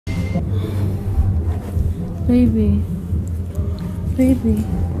Baby.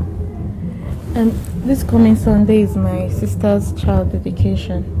 This coming Sunday is my sister's child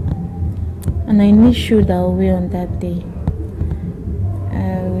dedication. And I need shoe that will wear on that day.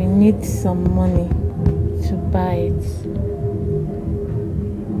 We need some money to buy it.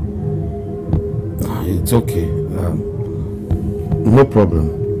 It's okay. No problem.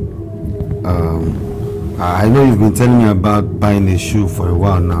 I know you've been telling me about buying a shoe for a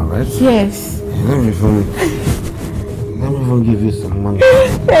while now, right? Yes. Let me even give you some money.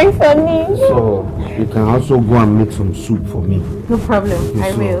 Thanks, honey. So you can also go and make some soup for me. No problem.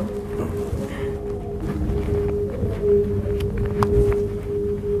 Okay, I will.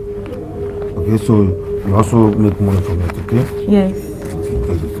 Okay, so you also make money from it, okay? Yes. Okay,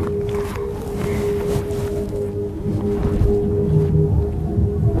 thank you.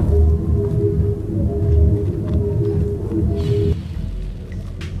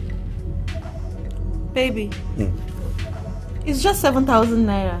 Baby, it's just 7,000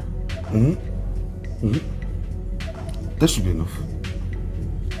 naira. That should be enough.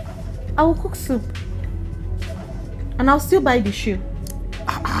 I will cook soup. And I'll still buy the shoe.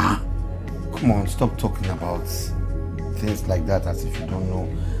 Come on, stop talking about things like that as if you don't know.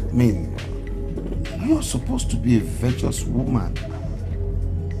 I mean, you're supposed to be a virtuous woman.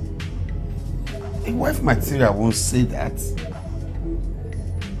 A wife material won't say that.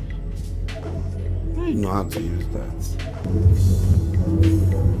 You know how to use that.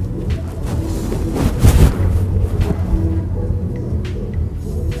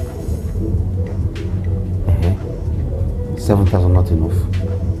 Eh? 7,000 not enough.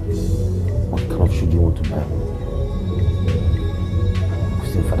 What kind of shoe do you want to buy?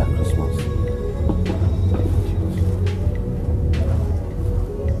 Still for that Christmas.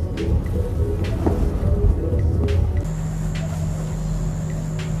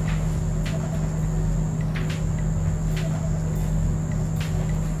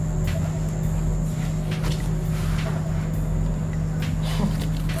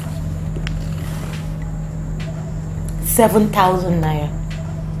 7,000 naira.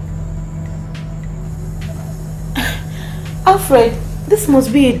 Alfred, this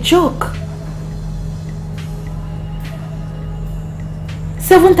must be a joke.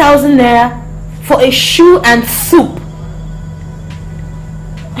 7,000 naira for a shoe and soup.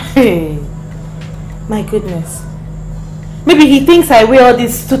 Hey, my goodness. Maybe he thinks I wear all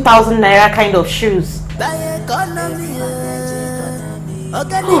these 2,000 naira kind of shoes.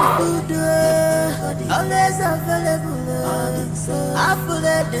 Organic food, always available.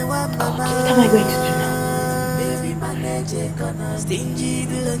 What am I going to do now?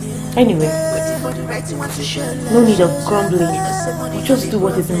 Anyway, no need of grumbling. I'll just do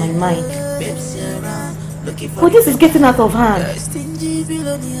what is in my mind. But this is getting out of hand.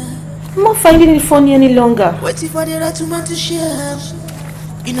 I'm not finding it funny any longer. Waiting for the right woman to share.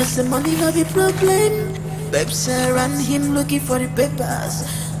 Innocent money no be problem. Babes around him looking for the papers.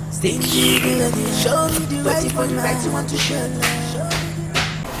 Stingy billionaire. Show me the right for the right woman to share.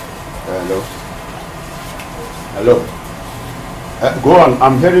 Hello. Hello. Go on,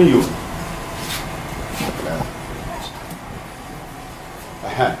 I'm hearing you.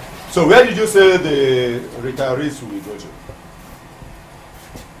 So where did you say the retirees will go to?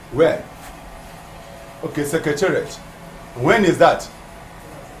 Where? Okay, Secretariat. When is that?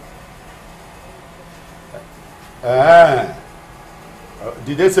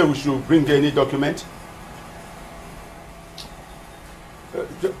 Did they say we should bring any document?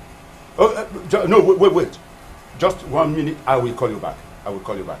 No, wait. Just 1 minute. I will call you back. I will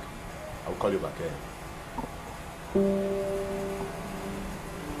call you back.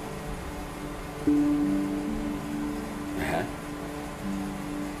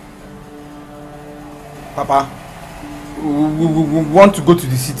 Papa, we want to go to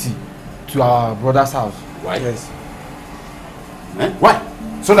the city, to our brother's house. Why? Yes. Why?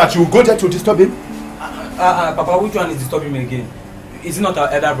 So that you will go there to disturb him? Papa, which one is disturbing me again? Is it not our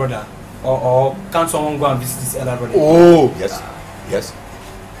elder brother? Or can someone go and visit this elder brother? Oh, yes.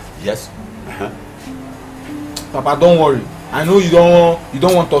 Papa, don't worry. I know you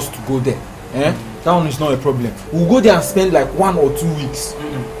don't want us to go there. That one is not a problem. We'll go there and spend like 1 or 2 weeks.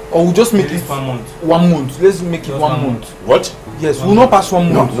 Or we'll just make it 1 month. 1 month. Let's make it 1 month. What? Yes, we'll not pass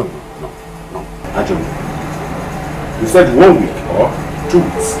 1 month. No. Actually, you said 1 week or 2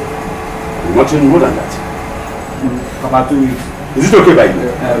 weeks. Nothing more than that. Papa, 2 weeks. Is it okay by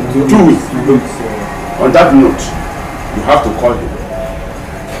you? 2 weeks. On that note, you have to call him.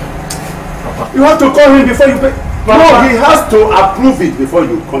 Papa. You have to call him before you pay. Papa. No, he has to approve it before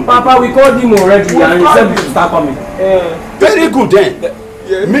you come. Papa, we called him already and he said we should start coming. Very good then.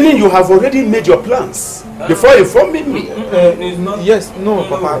 Yes. Meaning you have already made your plans before informing me. Yes, no,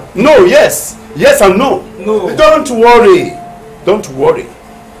 Papa. No, yes. Yes and no. No. Don't worry. Don't worry.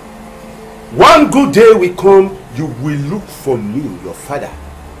 One good day will come, you will look for me, your father,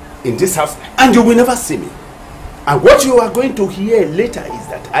 in this house, and you will never see me. And what you are going to hear later is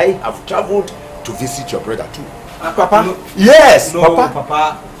that I have traveled to visit your brother too. Papa? No. Yes, No, Papa.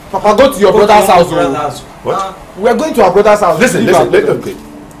 Papa. Papa, go to your brother's house. What? We are going to our brother's house. Listen. Okay.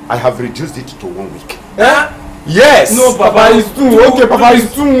 I have reduced it to 1 week. Eh? Yes. No, Papa, it's two. Okay, Papa,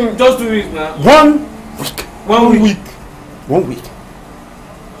 it's two. Just 2 weeks now. 1 week. 1 week. 1 week.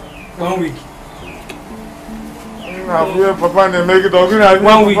 1 week. Papa, they make it.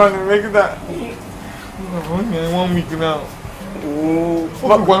 1 week. Papa, they make it that. 1 week now. Oh,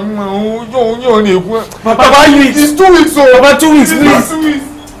 Papa, it's 2 weeks. So, Papa, 2 weeks, please. 2 weeks.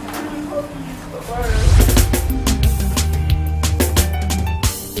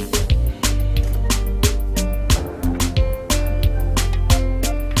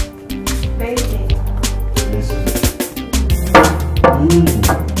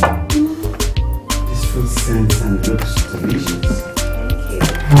 This food scents and looks delicious. Thank you.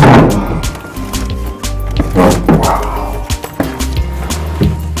 Wow.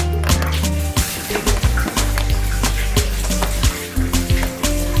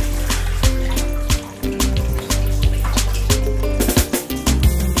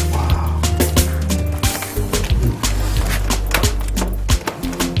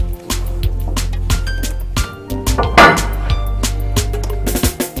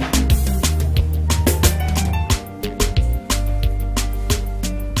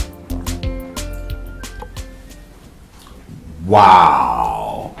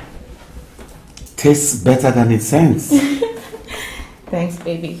 Wow. Tastes better than it sounds. Thanks,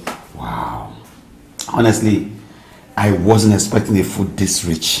 baby. Wow. Honestly, I wasn't expecting a food this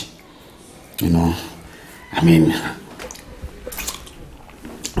rich. You know, I mean,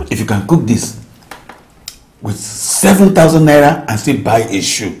 if you can cook this with 7,000 naira and still buy a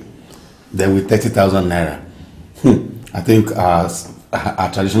shoe, then with 30,000 naira, I think our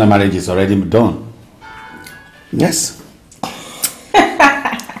traditional marriage is already done. Yes.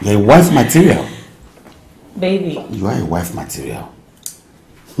 You're a wife material. Baby. You are a wife material.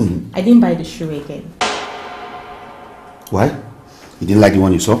 I didn't buy the shoe again. Why? You didn't like the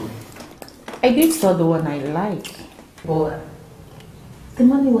one you saw? I did saw the one I liked, but the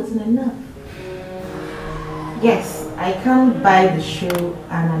money wasn't enough. Yes, I can't buy the shoe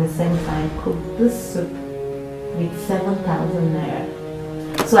and at the same time cook this soup with 7,000 naira.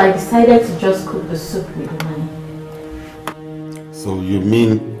 So I decided to just cook the soup with the money. So you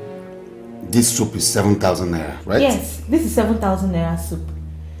mean this soup is 7,000 naira, right? Yes, this is 7,000 naira soup.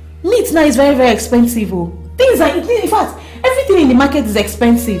 Meat now is very, very expensive. Oh. Things are, in fact, everything in the market is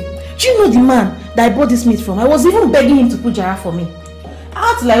expensive. Do you know the man that I bought this meat from? I was even begging him to put jara for me. I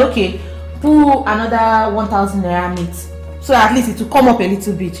had to like, okay, put another 1,000 naira meat. So at least it will come up a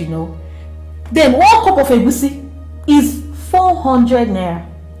little bit, you know. Then 1 cup of egusi is 400 naira.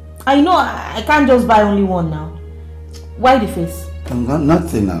 I know I can't just buy only one now. Why the face?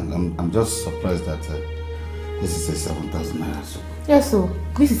 Nothing. I'm just surprised that this is a 7,000 naira soup. Yes, so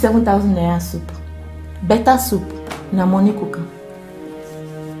this is 7,000 naira soup. Better soup na money cooker.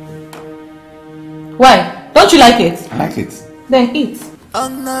 Why? Don't you like it? I like it. Then eat.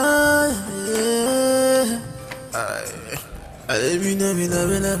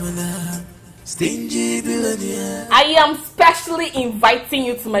 Stingy billionaire. I am specially inviting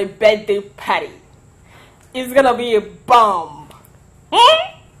you to my birthday party. It's gonna be a bomb.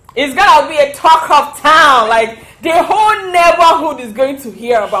 It's gonna be a talk of town. Like the whole neighborhood is going to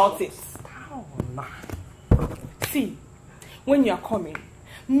hear about it. See, when you are coming,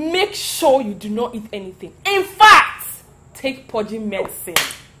 make sure you do not eat anything. In fact, take purging medicine.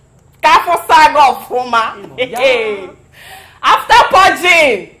 After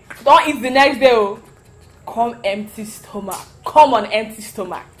purging, don't eat the next day. Oh. Come empty stomach. Come on empty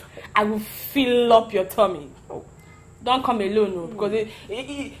stomach. I will fill up your tummy. Don't come alone, no, because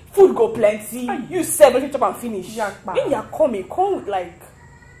food go plenty. You seven chop and finish. When you are coming, come with like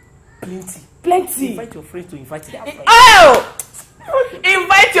plenty. Invite your friends to invite their friends. Oh!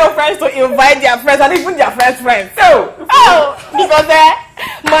 Invite your friends to invite their friends and even their friends' friends. Because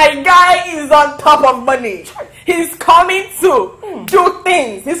my guy is on top of money. He's coming to do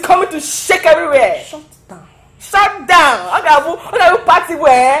things. He's coming to shake everywhere. Shut down. Okay, party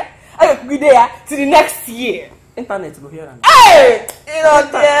where I will be there to the next year. Internet go here. Hey! You know,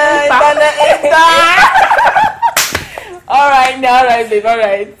 internet. All right, babe. All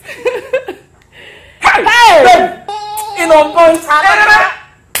right. Hey! in on point.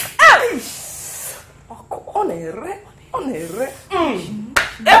 On a re.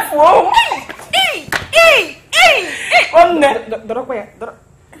 F1. On the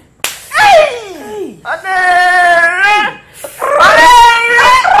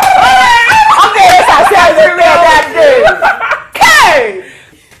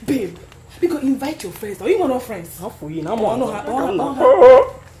babe, we go invite your friends. Or you want no friends? Not for you.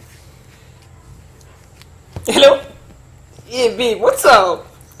 Hello? Yeah, babe, what's up?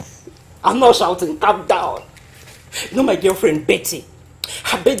 I'm not shouting, calm down. You know my girlfriend Betty.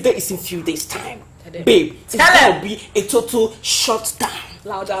 Her birthday is in a few days' time. Babe, it's gonna be a total shutdown.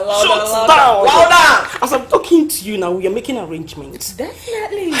 Louder. As I'm talking to you now, we are making arrangements.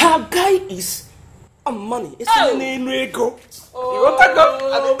 Definitely. Her guy is on money. It's in Nego. You want to go?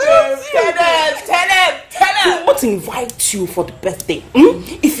 Tell him. We want to invite you for the birthday.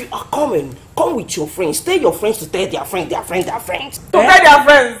 If you are coming, come with your friends. Tell your friends to tell their friends. To tell their friends. And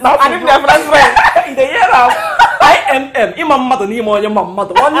if their friends. In the year of IMM. Imam mother, your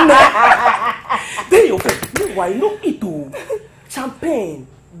mother. Tell your friends. Why no eat champagne?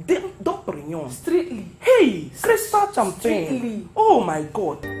 Don't bring on. Strictly. Hey, crystal champagne. Strictly. Oh my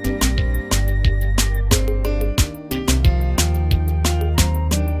God.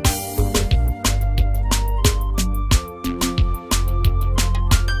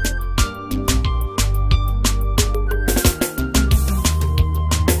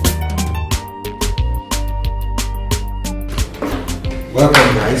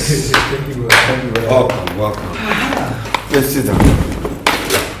 Welcome, guys. Thank you. Welcome. Let's sit down.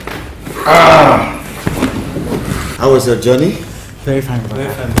 How was your journey? Very fine,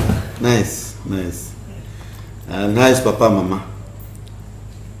 brother. Nice. Nice, Papa, Mama.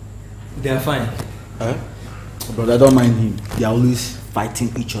 They are fine. Huh? Brother, don't mind him. They are always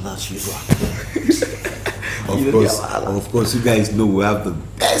fighting each other as usual. Of course, you guys know we have the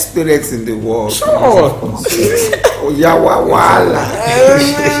best parents in the world. Sure. Oh, yeah, wala.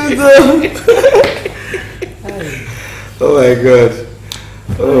 Oh my God.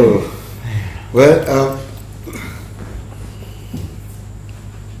 Oh. Well,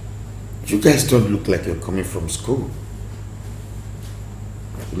 you guys don't look like you're coming from school.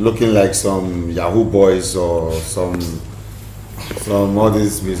 Looking like some Yahoo boys or some all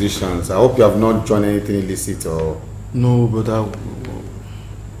these musicians. I hope you have not joined anything illicit or... No, brother.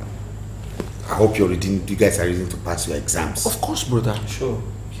 I hope you guys are reading to pass your exams. Of course, brother. Sure.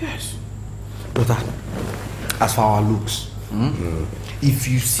 Yes. Brother, as for our looks, if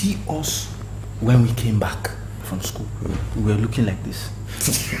you see us when we came back from school, we were looking like this.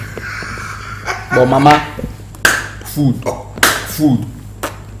 But Mama, food.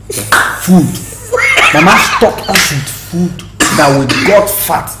 Mama stocked us with food that we got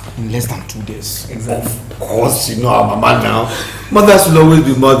fat in less than 2 days. Exactly. Of course, you know our mama now. Mothers will always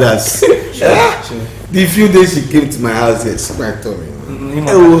be mothers. Sure. The few days she came to my house, she told me.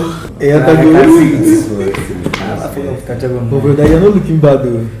 Brother, you're not looking bad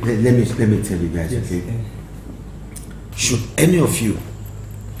though. Let me tell you guys, okay? Should any of you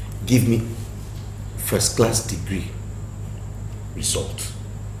give me first class degree result,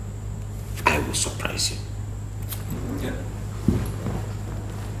 I will surprise you. Yeah.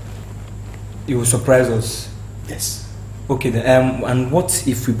 You will surprise us. Yes. Okay then. And what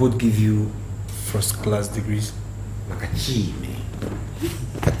if we both give you first class degrees?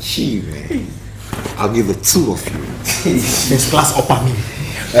 Achieve. I'll give the two of you. First class upper me.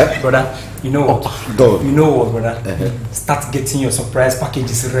 Brother, you know what? You know what, brother? Start getting your surprise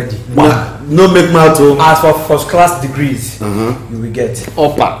packages ready. No make mouth. As for first class degrees, you will get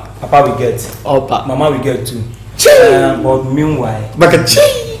Upper. Papa will get Upper. Mama will get too. But meanwhile,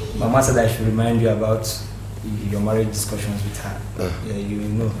 Mama said I should remind you about your marriage discussions with her. Yeah, you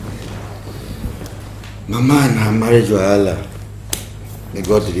know. Mama and her marriage were Allah. May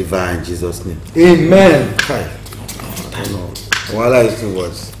God deliver her in Jesus' name. Amen. I know. Wala is too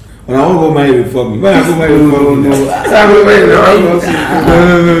much. When I won't go marry before me. When I go marry before me. No.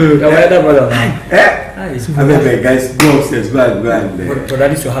 Guys, go upstairs. Go and But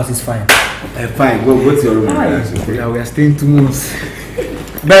that is your house is fine. fine. Go to your room. Okay. Yeah, we are staying 2 months.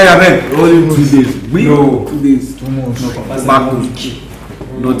 Ben, only 2 days. No. 2 days. 2 months. No, Papa said Back 1 to week.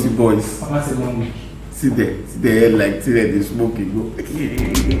 naughty boys. Papa said 1 week. Sit there like they smoking. Go.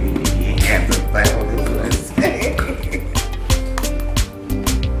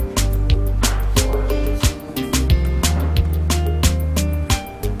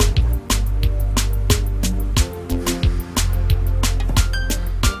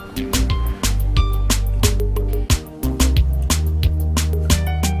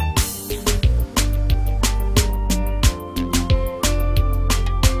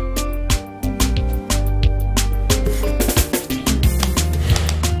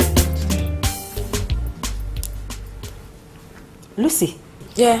 Lucy?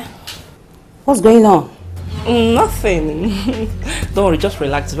 Yeah. What's going on? Nothing. Don't worry, just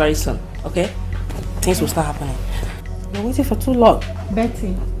relax very soon, okay? Things will start happening. You're waiting for too long.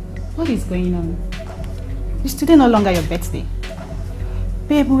 Betty, what is going on? It's today no longer your birthday.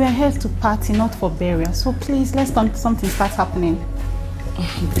 Babe, we are here to party, not for burial. So please, let's don't something start happening.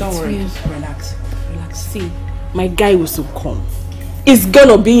 Don't worry, relax. Relax. See, my guy will soon come. It's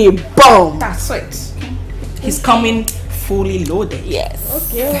gonna be a bomb. That's it. He's coming fully loaded. Yes.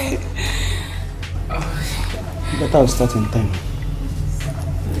 Okay. But I'll start in time.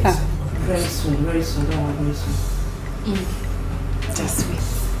 Very soon, don't worry, very soon. Just wait.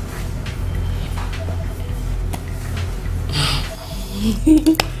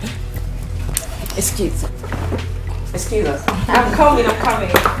 Excuse us. I'm coming.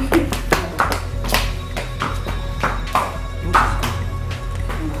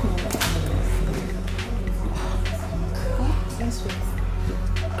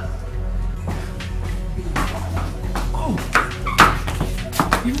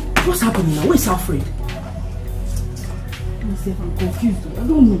 What's happening now? Where's Alfred? I'm confused. I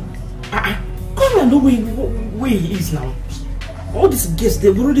don't know. Come and know where he is now. All these guests,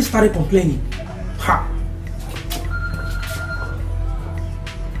 they've already started complaining. Ha!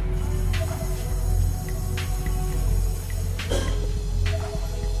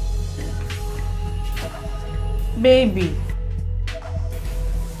 Baby,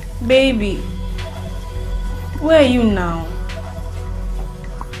 where are you now?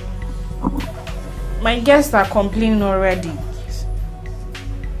 My guests are complaining already.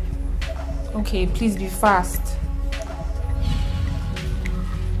 Okay, please be fast.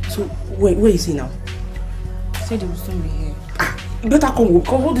 So, where is he now? He said he will soon be here. You better come,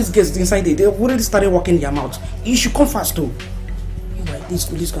 because all these guests inside there, they've already started working their mouth. You should come fast too. Anyway,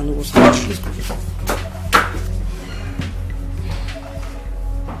 this can know what's happening. Let's go.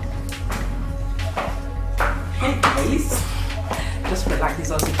 Please, just relax.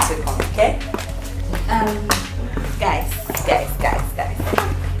 This also to take on, okay? Guys.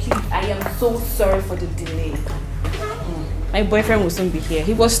 Please, I am so sorry for the delay. My boyfriend will soon be here.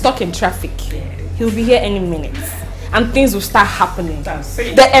 He was stuck in traffic. He'll be here any minute. And things will start happening.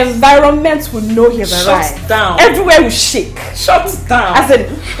 The environment will know he's arrived. Shut down. Everywhere will shake. Shut down. I said,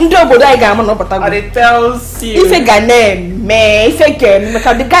 I tells you. If a Ghanaian, man, if a girl,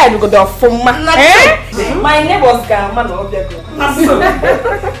 because the guy will go to Fuma. My name was Gama.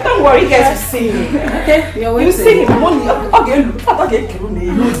 Don't worry, you guys will see him. Okay? You see him money. Okay,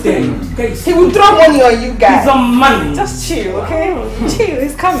 he will throw money on you guys. He's on money. Just chill, okay? Chill,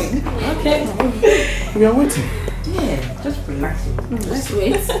 he's coming. Okay. We are waiting. Yeah, just relax. Let's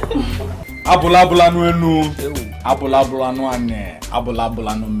wait. Abula no ane.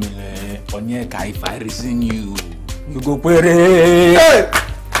 Abula no mele. Onyeka, if I reason you go pere. Hey!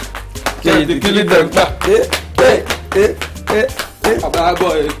 Kill them. Hey. Ababa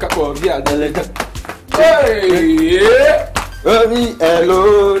boy, kapo via the legend. Hey! Ni hello.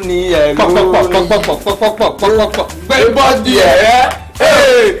 Everybody, hey!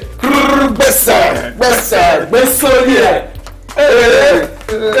 Besser.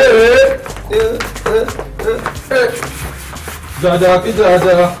 Dada.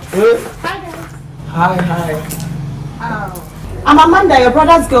 Hi. I'm Amanda, your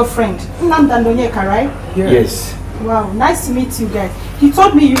brother's girlfriend. Nnamdi and Onyeka, right? Yes. Wow, nice to meet you guys. He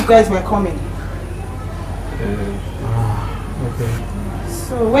told me you guys were coming. Okay.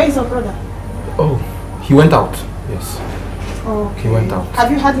 So, where is your brother? Oh, he went out. Yes. Okay. He went out.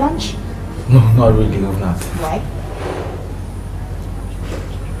 Have you had lunch? No, not really. I've not. Why?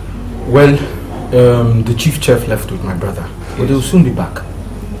 Well, the chief chef left with my brother, but they will soon be back.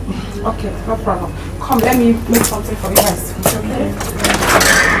 Okay, no problem. Come, let me make something for you guys. Okay?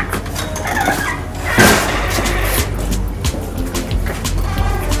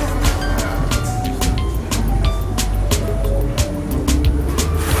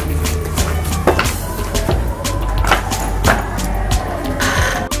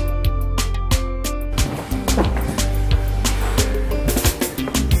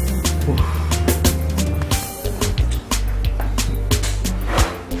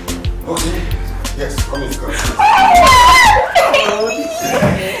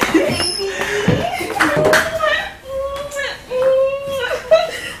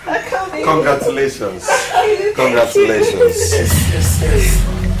 Congratulations.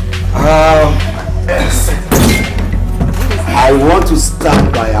 I want to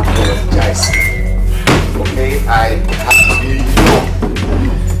start by apologizing. Okay, I have to be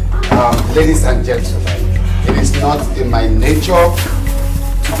ladies and gentlemen, it is not in my nature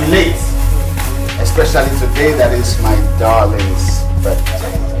to be late, especially today that is my darling's But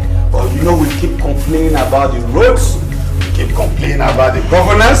you know, we keep complaining about the roads, we keep complaining about the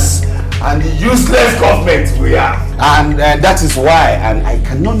governance, and the useless government we are. And that is why, and I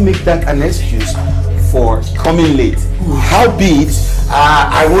cannot make that an excuse for coming late. Howbeit,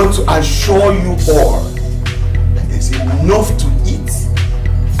 I want to assure you all that there's enough to eat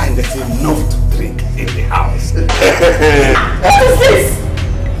and there's enough to drink in the house. What is this?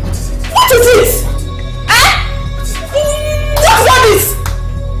 What is this?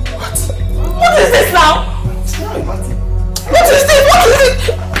 What is this now? What is this? What is it?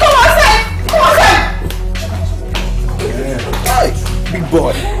 Come outside! Come outside! Hey, big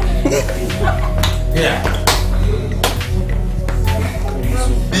boy. Yeah.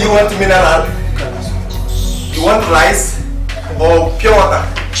 Do you want mineral? You want rice or pure water?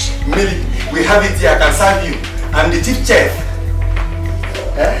 Milk. We have it here. I can serve you. I'm the chief chef.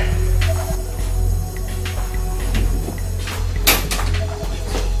 Eh?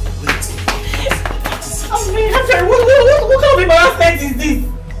 What kind of embarrassment is this?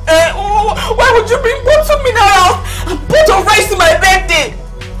 Why would you bring bottled minerals and pot of rice to my birthday?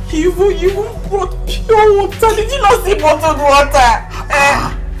 You even brought pure water. Did you not see bottled water?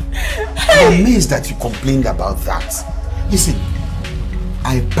 I'm amazed that you complained about that. Listen,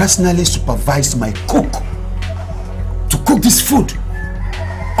 I personally supervised my cook to cook this food.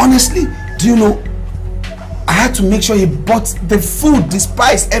 Honestly, do you know, I had to make sure he bought the food, the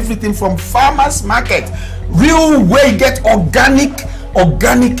spice, everything from farmers market. Real where you get organic,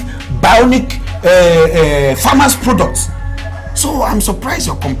 bionic farmers products. So I'm surprised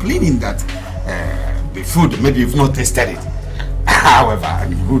you're complaining that the food, maybe you've not tasted it. However,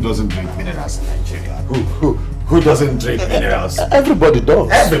 who doesn't drink minerals in Nigeria? Who doesn't drink minerals? Everybody does.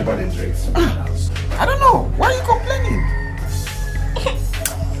 Everybody drinks minerals. I don't know. Why are you complaining?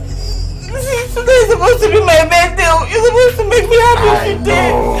 See, today is supposed to be my birthday. You're supposed to make me happy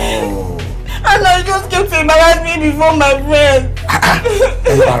today. And I just came to embarrass me before my friends.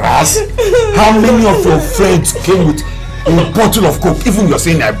 Embarrass? How many of your friends came with a bottle of Coke? Even you're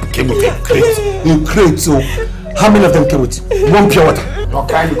saying I came with a crate. A crate, so how many of them came with one pure water? You're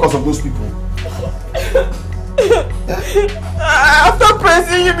crying because of those people. After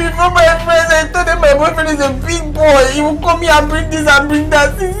pressing you before my friends, I told them my boyfriend is a big boy. He will come here and bring this and bring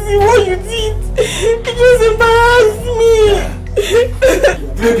that. See what you did. It just embarrassed me.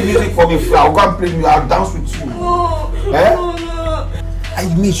 Play the music for me. I'll go and play you. I'll dance with you. No.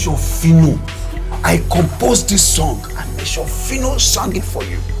 I made sure Fino. I composed this song and made sure Fino sang it for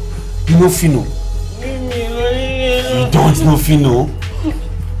you. You know Fino? You don't know Fino?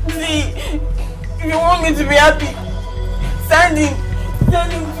 See, if you want me to be happy, send him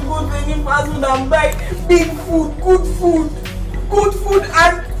to go to any fast food and buy big food, good food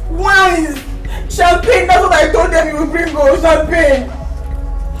and wines. Champagne, that's what I told them you would bring go, champagne.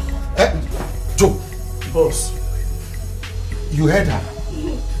 Joe. Boss. You heard her?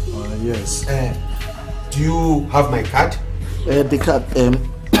 Yes. Do you have my card? The card,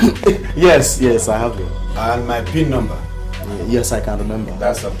 yes, I have it. And my PIN number? Yes, I can remember.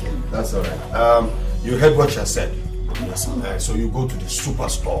 That's okay. That's all right. You heard what she said? Yes. So you go to the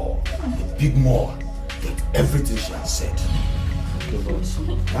superstore, the big mall, get everything she has said. Okay, boss.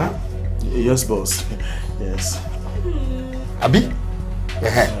 Huh? Yes, boss. Yes. Abi?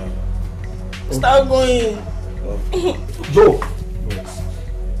 Start going. Joe. Yes.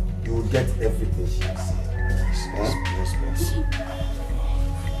 You will get everything she has said. Yes, boss.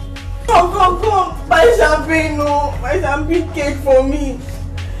 Come. Buy champagne, no. Buy champagne cake for me.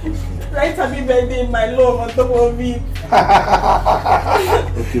 Write happy birthday, my love, on top of it.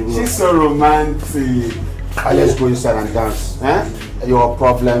 Okay, she's so romantic. Let's go inside and dance. Your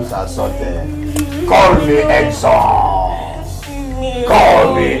problems are sorted. Call me Exxon.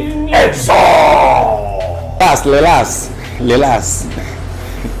 Call me Exxon. Lelas.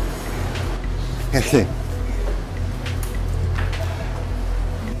 Okay.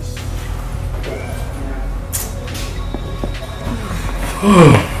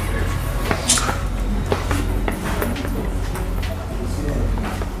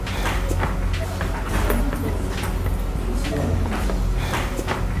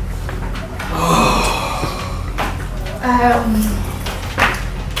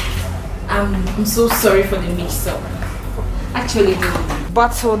 I'm so sorry for the mix-up. Actually, the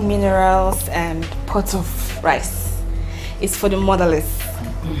bottled minerals and pot of rice is for the motherless.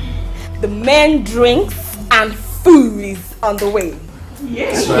 The main drinks and food is on the way.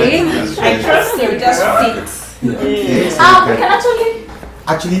 Yes. Okay. I trust you. Just fit. Yes. Can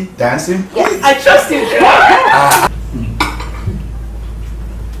actually dancing? Yes. I trust you.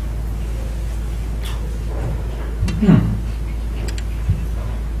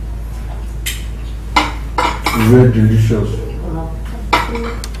 very delicious.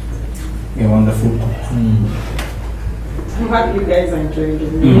 You're wonderful. I'm happy you guys are enjoying it.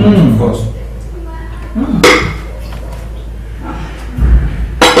 Of course.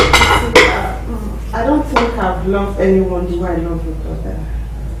 I don't think I've loved anyone the way I love your brother.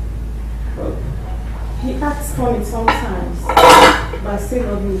 But he acts funny sometimes, but I still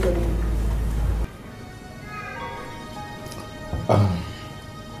love him very much.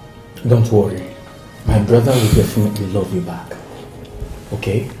 Don't worry. My brother will definitely love you back.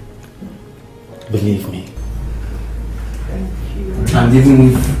 Okay? Believe me. Thank you. And even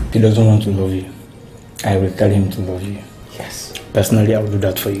if he doesn't want to love you, I will tell him to love you. Yes. Personally, I will do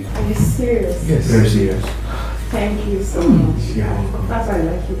that for you. Are you serious? Yes. Very serious. Thank you so much. You're welcome. That's why I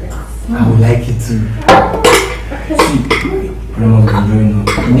like you guys. I would like it too. See, I'm enjoying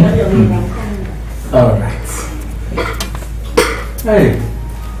it. Alright. Hey.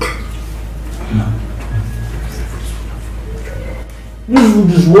 This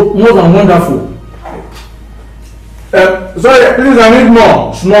food is more than wonderful. Sorry, please, I need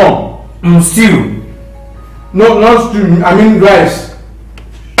more. Small. Stew. No, not stew. I mean rice.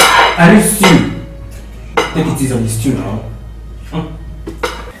 I need stew. Take it easy on the stew now.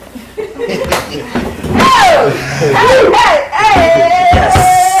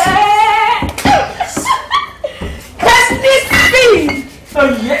 Oh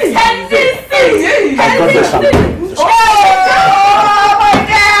yeah!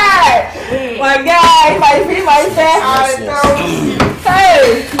 My guy, my friend. Hey!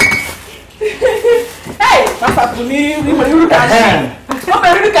 Hey! What's happening? What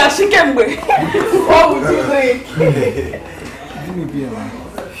would you drink? Give me beer, man.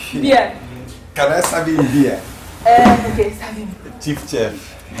 Beer. Can I serve you beer? Okay, serve him. Chief chef.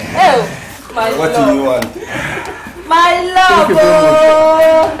 Oh, my What love. do you want? My love, oh!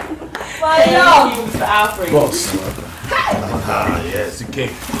 My love. Thank you, Mr. Alfred. Boss. Yes, the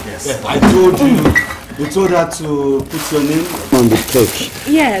cake. Yes. I told you. You told her to put your name on the cake.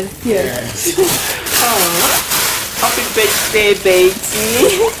 Yes. Oh, happy birthday, baby.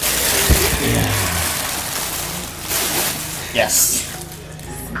 Yes.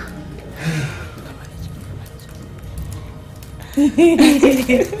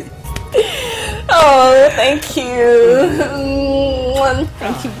 Oh, thank you.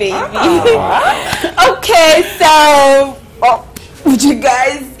 Thank you, baby. Okay, so would you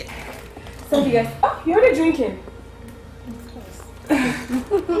guys? Oh, you're already drinking. Me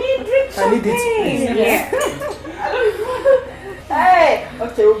drink champagne. Yeah. Hey,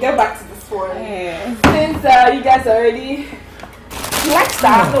 okay, we'll get back to this one. Yeah. Since you guys already like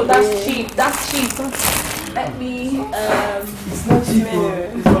that, no, that's cheap. That's cheap. Let me It's not cheap,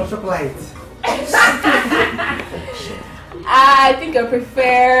 it's not chocolate. I think I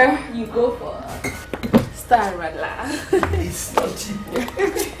prefer you go for Star Radla. It's not cheap.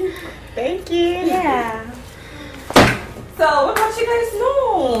 Thank you. Yeah. So, what about you guys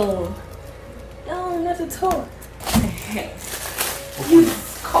know? No, not at all. Use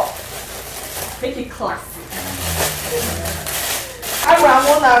cup. Make it classy. I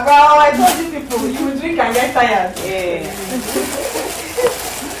told you people, you will drink and get tired. Yeah.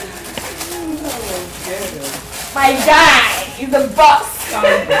 My guy is the boss.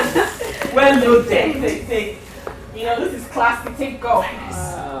 Well noted. Take. You know, this is classy. Take go.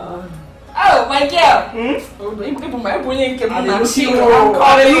 Oh, my girl. People might bring in I'm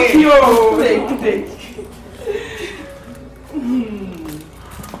calling you. Take.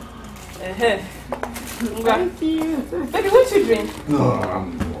 Thank you. Baby, what you drink? No,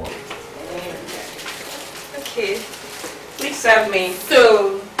 I'm Okay, please serve me. So,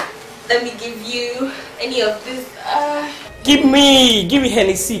 let me give you any of this. Give me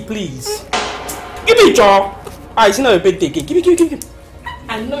Hennessy, please. Give me John. It's not a birthday cake. Give me.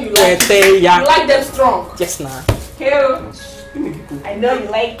 I know you like you like them strong. Yes, nah. Kill. I know you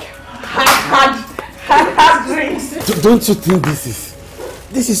like hard drinks. Don't you think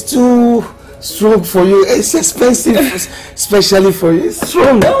this is too strong for you? It's expensive, especially for you. It's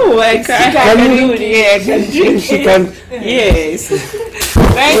strong. No, I can do it. Yeah, I can drink She it. can. Yes.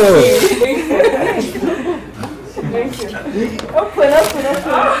 Thank you. Open.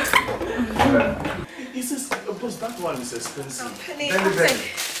 This is, boss, that one is expensive. Belly.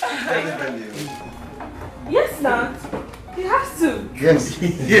 Yes, now. You have to. Yes.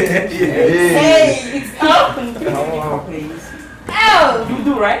 Hey, it's open. Please. Oh, You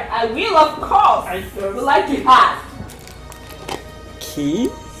do, right? I will, of course. I will like it hot. Key.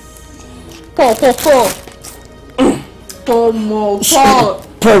 Pour. Pour more.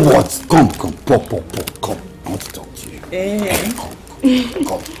 Pour what? Come. Pour. Come. I want to talk to you. Eh.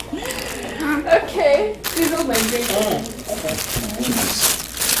 Come. Okay, please hold my drink.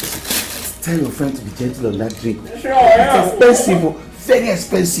 Tell your friend to be gentle on that drink. Sure. It's expensive, very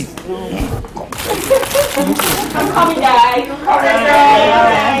expensive. I'm coming, guys. I'm coming.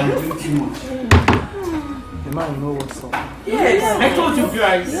 The man know what's up. Yes, I told you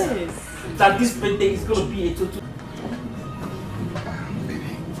guys that this birthday is going to be a total.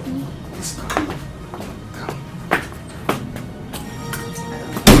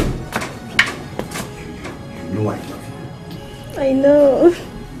 You know I love you. I know.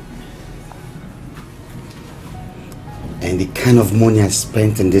 And the kind of money I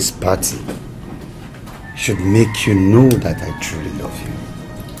spent in this party should make you know that I truly love you.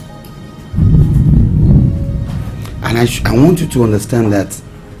 And I want you to understand that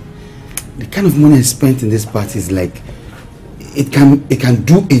the kind of money I spent in this party is like, it can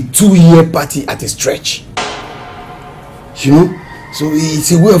do a 2-year party at a stretch. You know? So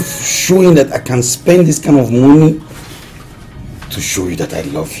it's a way of showing that I can spend this kind of money to show you that I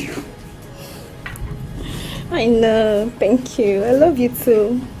love you. I know. Thank you. I love you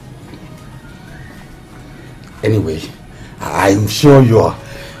too. Anyway, I'm sure you're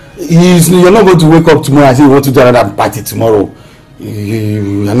not going to wake up tomorrow and say you want to do another party tomorrow.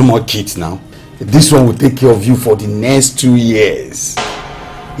 You are no more kids now. This one will take care of you for the next 2 years.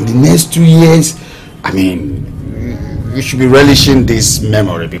 In the next 2 years, I mean, you should be relishing this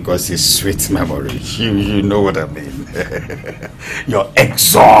memory because it's sweet memory. You know what I mean. Your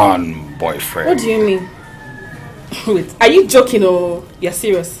ex-son boyfriend. What do you mean? Wait, are you joking or you're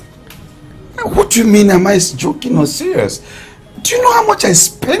serious? What do you mean, am I joking or serious? Do you know how much I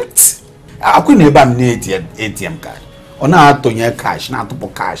spent? I couldn't even need an ATM card. Or not to your cash, not to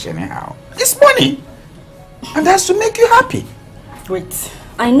put cash anyhow. It's money. And that's to make you happy. Wait,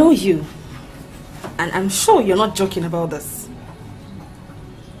 I know you. And I'm sure you're not joking about this.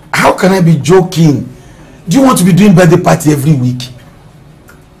 How can I be joking? Do you want to be doing birthday party every week?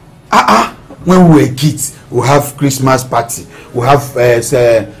 When we were kids, we have Christmas party. We have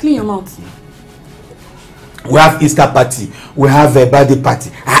clean your mouth. We have Easter party. We have a birthday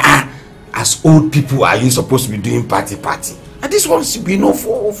party. As old people, are you supposed to be doing party? And this one should be enough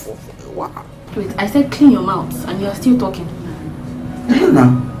for wow. Wait, I said clean your mouth and you're still talking.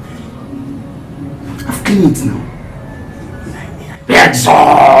 No. I've cleaned it now.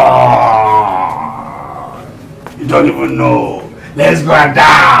 You don't even know. Let's go and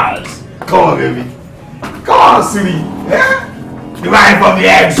dance. Come on, baby. Come on, sweetie. Yeah? The wife of the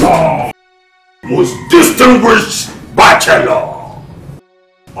Exxon. Most distinguished bachelor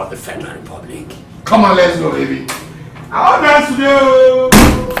of the Federal Republic. Come on, let's go, baby. I want to dance with you.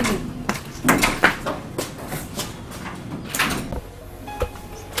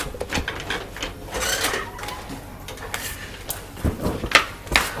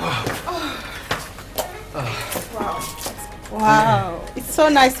 Wow, it's so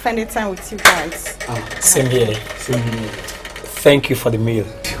nice spending time with you guys. Same here. Thank you for the meal.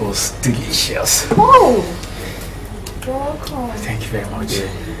 It was delicious. Oh, welcome. Thank you very much.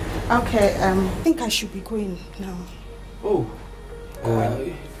 Okay, I think I should be going now. Oh.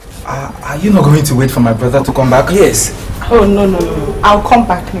 Are you not going to wait for my brother to come back? Yes. Oh, no. I'll come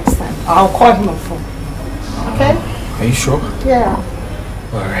back next time. I'll call him on phone. Okay? Are you sure? Yeah.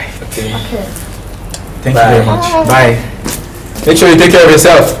 Alright. Okay. Thank Bye. you very much. Bye. Make sure you take care of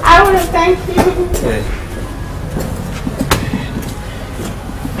yourself. I will, thank you. Yeah.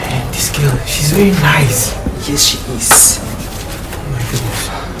 Man, this girl, she's very nice. Yes, she is. Oh my goodness.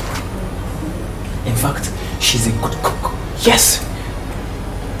 In fact, she's a good cook. Yes.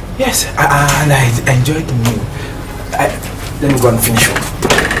 Yes, and I enjoyed the meal. Let me go and finish up.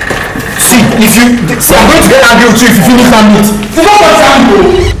 See, I'm going to get angry with you if you finish that meat. You know what's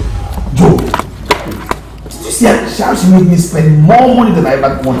angry? Joe, did you see how she made me spend more money than I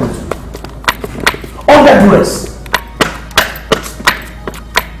ever wanted to? On that dress.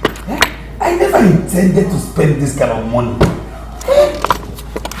 I never intended to spend this kind of money.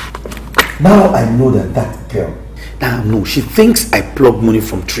 Now I know that girl. Now no, she thinks I plug money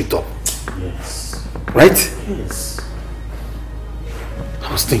from treetop. Yes. Right? Yes.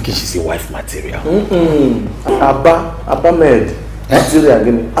 I was thinking she's a wife material. Abba med.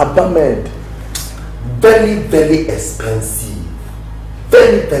 Abba med. Very, very expensive.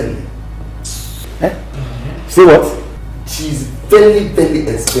 Very, very. Say what? She's very, very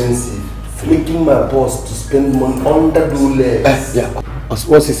expensive. Making my boss to spend money on the dollars. Yeah.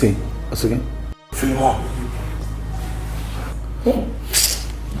 What's he saying? What's again? 3 more.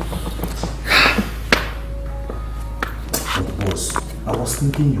 Boss, I I was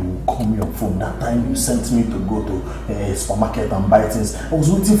thinking you would call me on phone that time you sent me to go to a supermarket and buy things. I was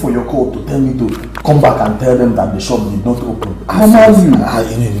waiting for your call to tell me to come back and tell them that the shop did not open. How are you?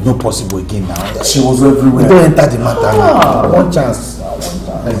 It's not possible again now. She was everywhere. We don't enter the matter now. One chance.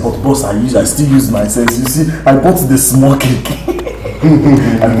 But boss, I still use my sense. You see, I bought the small cake.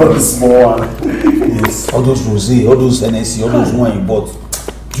 I bought the small one. Yes, all those rosé, all those NSC, all those wine you bought.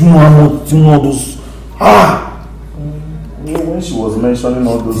 Do you know how much? Do you know all those? When she was mentioning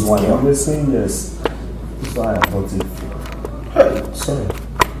all those wine, I was saying yes. That's why I bought it. Hey, sorry.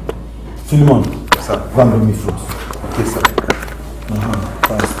 Philemon, sir, go and bring me fruit. Okay, sir.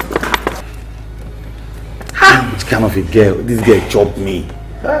 Fast. Which kind of a girl? This girl chopped me.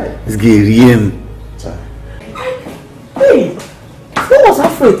 Hey. This girl ream. Hey, what was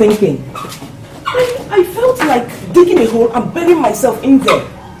Afro thinking? I felt like digging a hole and burying myself in there.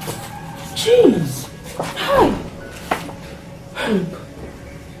 Jeez. Hi.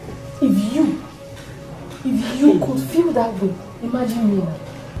 If you could feel that way, imagine me now.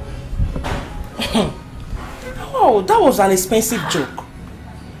 Oh, that was an expensive joke.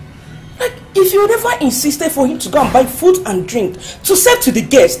 Like, if you never insisted for him to go and buy food and drink to serve to the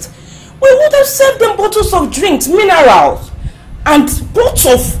guests, we would have served them bottles of drinks, minerals, and pots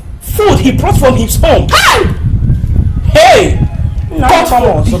of food he brought from his home. Hey!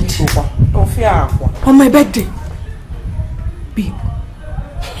 On my birthday, babe,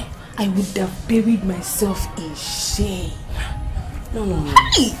 I would have buried myself in shame. No.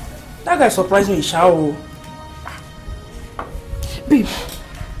 That guy surprised me, Shao. Babe,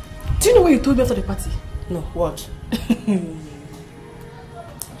 do you know what you told me after the party? No, what?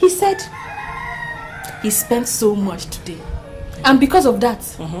 He said he spent so much today. And because of that,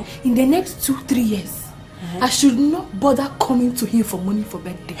 in the next 2-3 years, I should not bother coming to him for money for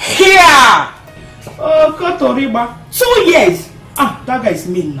birthday. Here! Oh, Kotoriba. 2 years! That guy is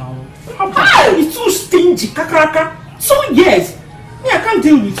mean now. He's too stingy, kakaraka. 2 years! Me, I can't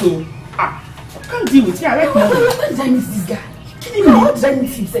deal with you. I can't deal with you. I like money. What did I miss this guy? Kidding me? What did I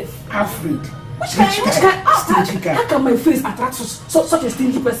miss himself? Afraid. Which guy? Stingy guy. How can my face attract such a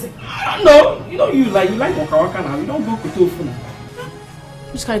stingy person? No, you know you like waka waka now. You don't go kutofu now.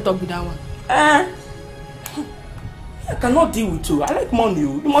 Which kind of talk with that one? I cannot deal with you. I like money.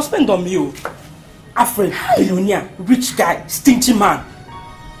 You must spend on me. Afraid, billionaire, rich guy, stingy man.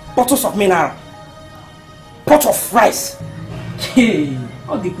 Bottles of mineral. Pot of rice. Hey,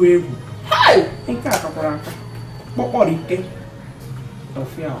 all the grave. Hey!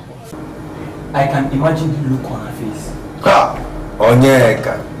 I can imagine the look on her face.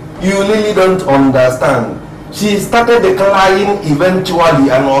 Onyeka, you really don't understand. She started crying eventually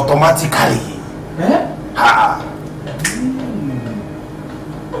and automatically.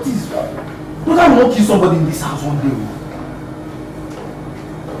 What is that? You can't not kill somebody in this house one day.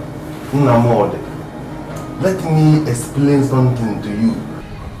 Namode, let me explain something to you.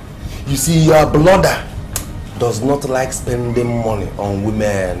 You see, your brother does not like spending money on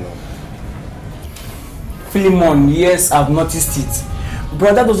women. Philemon, yes, I've noticed it.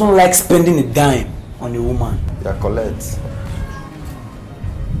 Brother doesn't like spending a dime on a woman. Yeah, Colette.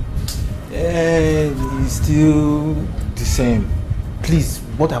 It's still the same. Please,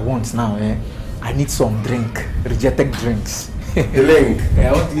 what I want now, I need some drink, rejected drinks. Drink?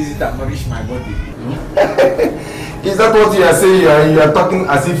 I want to use it to nourish my body. Is that what you are saying? You are talking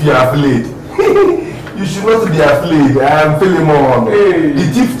as if you are afraid. You should not be afraid. I am Philemon, the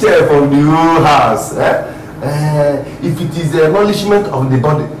chief chef of the whole house. If it is a nourishment of the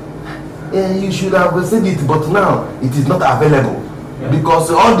body, you should have said it, but now it is not available. Because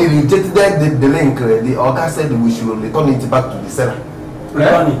all the rejected the link, the Oga said we should return it back to the seller.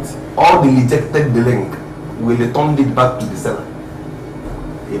 Return it? All the rejected the link, we return it back to the seller.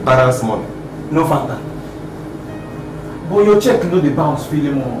 A balance money. No Fanta. But your check no the bounce,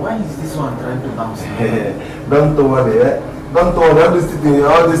 Philemon. Why is this one trying to bounce? Don't worry, Don't worry,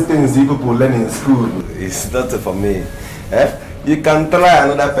 all these things you people learn in school is not for me. You can try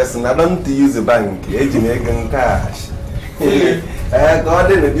another person. I don't use the bank. Cash.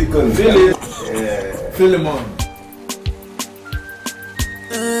 God in the beacon. Philemon.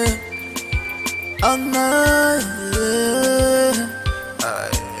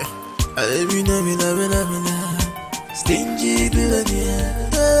 Stingy billionaire,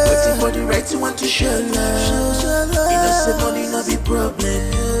 waiting for the right to want to share love. Innocent money not be problem.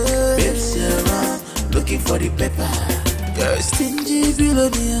 Babes around, looking for the paper. You're a stingy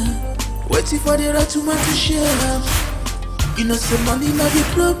billionaire, waiting for the right to want to share love. Innocent money not be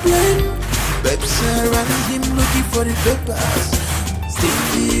problem. Babes around him looking for the papers.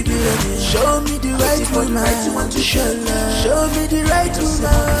 Stingy billionaire. Show me the right woman. Show me the right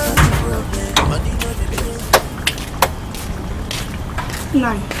woman.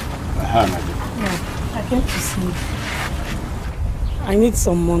 Nine. Yeah, I came to see. I need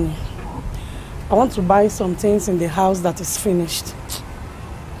some money. I want to buy some things in the house that is finished.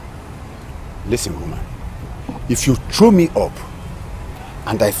 Listen, woman. If you throw me up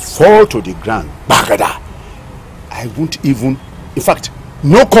and I fall to the ground, bagada, I won't even... In fact,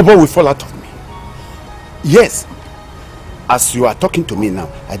 no cover will fall out of me. Yes. As you are talking to me now,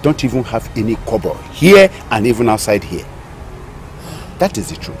 I don't even have any cover here and even outside here. That is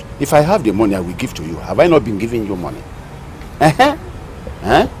the truth. If I have the money, I will give to you. Have I not been giving you money? Huh?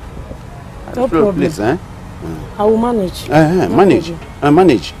 No problem. Please, I will manage. Manage.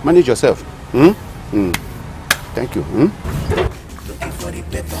 Manage yourself. Thank you. Looking for the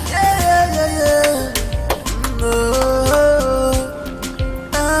paper. Yeah.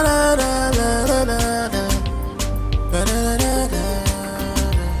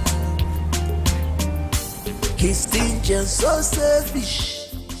 He's stingy, so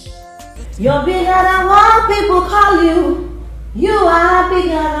selfish. You're bigger than what people call you. You are bigger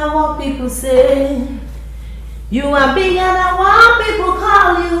than what people say. You are bigger than what people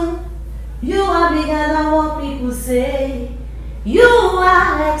call you. You are bigger than what people say. You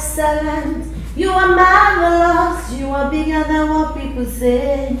are excellent. You are marvelous. You are bigger than what people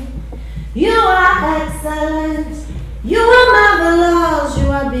say. You are excellent. You are marvelous. You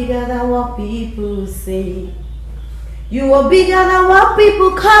are bigger than what people say. You are bigger than what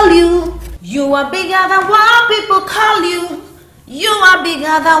people call you. You are bigger than what people call you. You are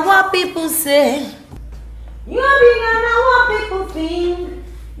bigger than what people say. You are bigger than what people think.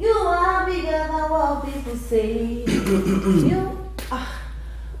 You are bigger than what people say.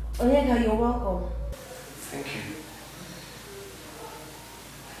 Emeka, you're welcome. Thank you.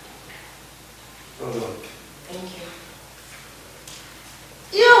 Hold on. Thank you.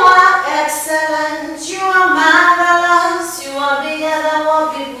 You are excellent. You are marvelous. You are bigger than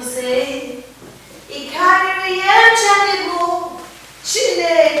what people say. Ikariri enchenibu.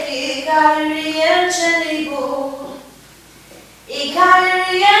 Chineke ikariri enchenibu.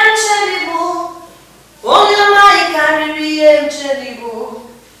 Ikariri enchenibu. Onyama ikariri enchenibu.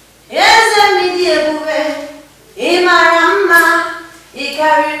 Eze midi ebube. Imarama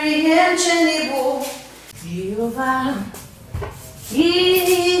ikariri enchenibu. Jehovah.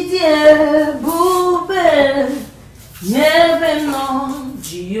 Idi ebube. Nebe no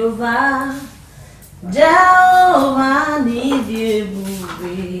Jehovah. Jehovah n'idi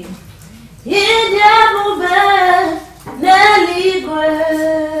ebube. Idi ebube n'eluigwe.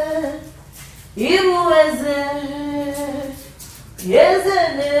 Ibu eze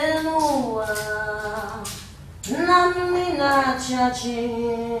n'ụwa. Nna mmiri na-achị achị.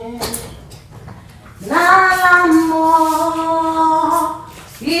 N'ala mmụọ.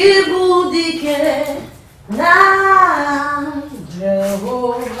 Ibu dike na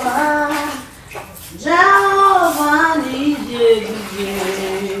Jehovah. Jehovah n'idi ebube.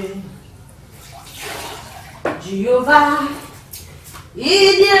 Jehovah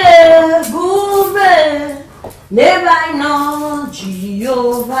idi ebube n'ebe anyị nọ.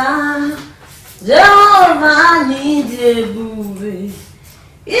 Jehovah n'idi ebube.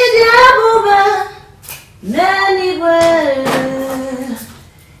 Idi ebube n'eluigwe.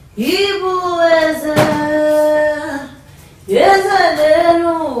 Ibu eze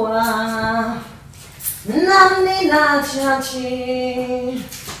n'ụwa. Nna ndị na-achị achị.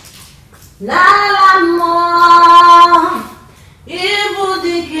 N'ala mmụọ. Ibu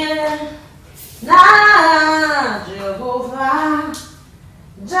dike na Jehovah.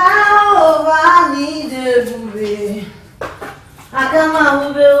 Jehovah n'idi ebube. Aga m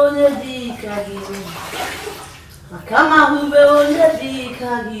ahụbe onye dị ka gị. Aga m ahụbe onye dị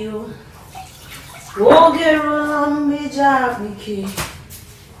ka gị. Oge ruola mgbe iji akpa ike.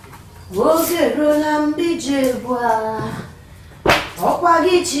 Oge ruola mgbe iji ebu agha. Ọkwa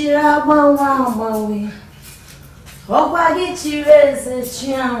gị chiri agbanwe agbanwe. Ọkwa gị chiri eze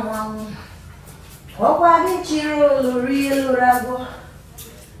chi anwanwụ. Ọkwa gị chiri olori eloro agwọ.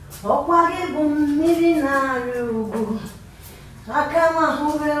 Ọkwa gị bụ mmiri na-arị ugwu. Aka m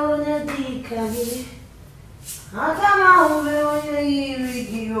ahụbe onye dị ka gị. Aka m ahụbe onye yiri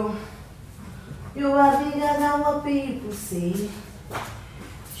gị. You are bigger than what people say.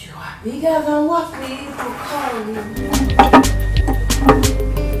 You are bigger than what people call you.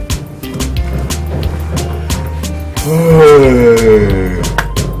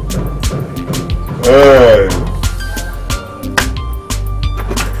 Hey.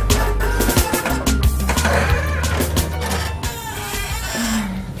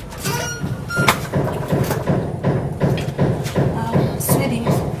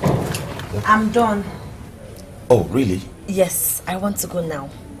 I'm done. Oh, really? Yes, I want to go now.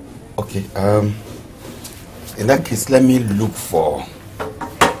 Okay, in that case, let me look for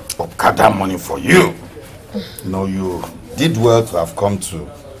Okada money for you. No, you did well to have come to,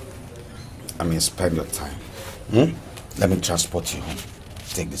 spend your time. Let me transport you home.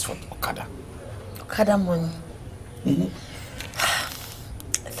 Take this for Okada. Okada money?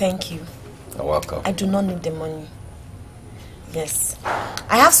 Thank you. You're welcome. I do not need the money. Yes.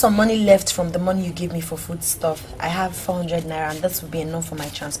 I have some money left from the money you gave me for food stuff. I have 400 naira and that will be enough for my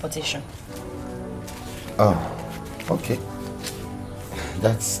transportation. Oh, okay.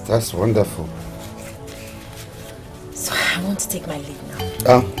 That's wonderful. So I want to take my leave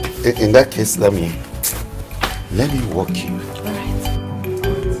now. In that case, let me walk you. All right.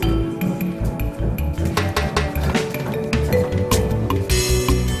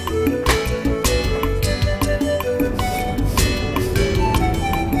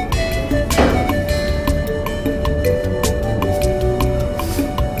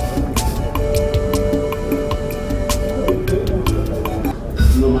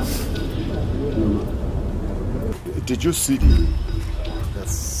 Did you see the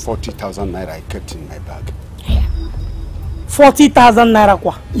 40,000 naira I kept in my bag? 40,000 naira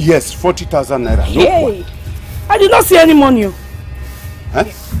kwa? Yes, 40,000 naira. Hey, I did not see any money. Huh?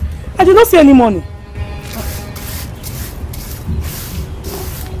 I did not see any money.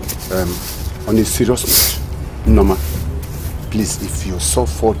 On a serious note, Noma, please, if you saw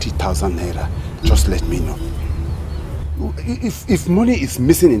 40,000 naira, just let me know. If money is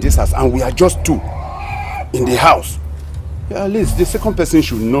missing in this house and we are just two in the house, at least the second person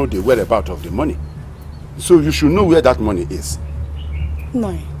should know the whereabouts of the money. So you should know where that money is.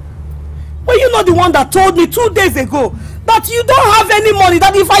 No. Well, you're not the one that told me 2 days ago that you don't have any money,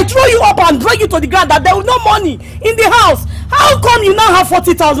 that if I throw you up and drag you to the ground, that there was no money in the house. How come you now have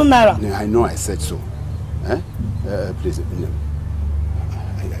 40,000 naira? I know I said so. Please,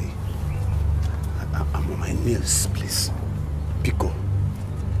 I'm on my nails, please. Pico.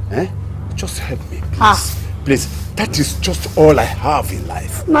 Just help me, please. Please, that is just all I have in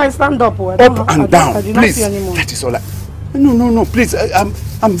life. No, stand up. Up and down, please. That is all I... No, please.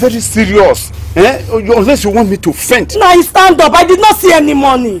 I'm very serious. Unless you want me to faint. No, stand up. I did not see any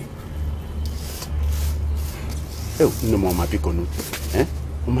money. Oh, no, Mama, Pico, no.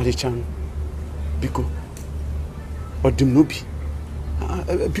 Omari-chan, Pico. Odimnobi.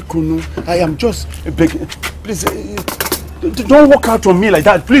 Pico, no. I am just begging. Please, don't walk out on me like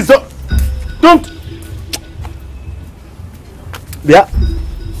that. Please, don't. Yeah.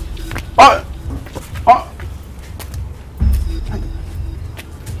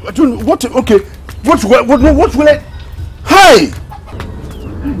 What? Okay. What will I? Hi.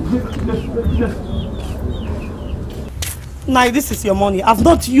 Now this is your money. I've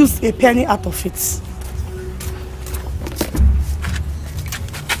not used a penny out of it.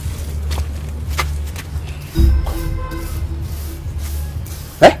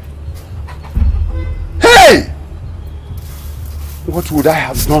 What would I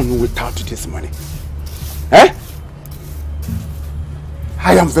have done without this money?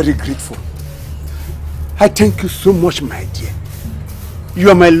 I am very grateful. I thank you so much, my dear. You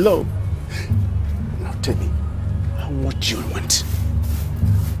are my love. Now tell me, how much do you want?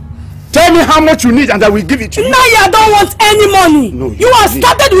 Tell me how much you need and I will give it to you. Now I don't want any money. No, you have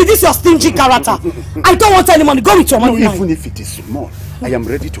started with this your stingy character. I don't want any money. Go with your money now. Even if it is small, I am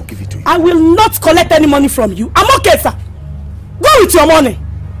ready to give it to you. I will not collect any money from you. I'm okay, sir. Go with your money.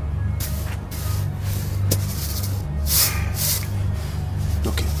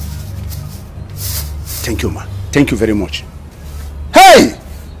 Okay. Thank you, ma. Thank you very much. Hey!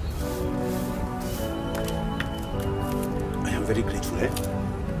 I am very grateful,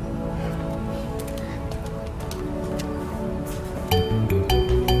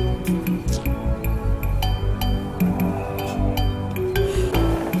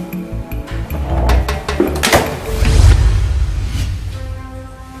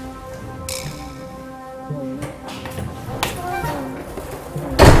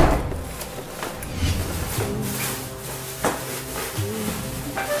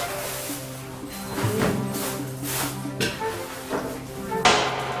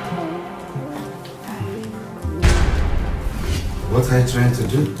 What are you trying to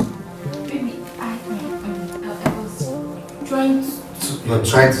do? Baby, I was trying to... You're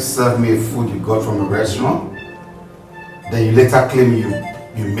trying to serve me food you got from a restaurant? Then you later claim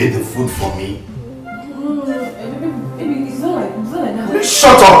you made the food for me? Baby, it's not like that.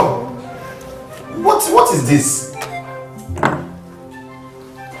 Shut up! What is this?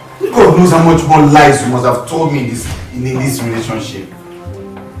 God knows how much more lies you must have told me in this relationship.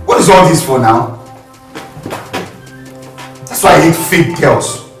 What What is all this for now? That's why I hate fake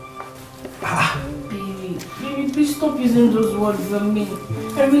girls. Baby, please stop using those words on me.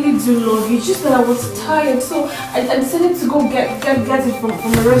 I really do love you. It's just that I was tired, so I decided to go get it from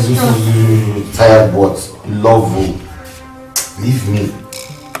the restaurant. Tired what? Love you. Leave me.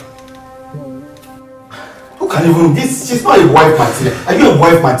 Who can even this? She's not a wife material. Are you a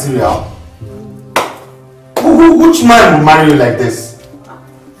wife material? Which man will marry you like this?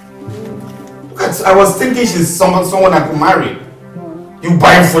 I was thinking she's someone I could marry. You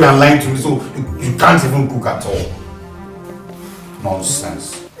buy food and lying to me, so you can't even cook at all.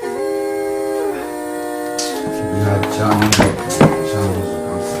 Nonsense.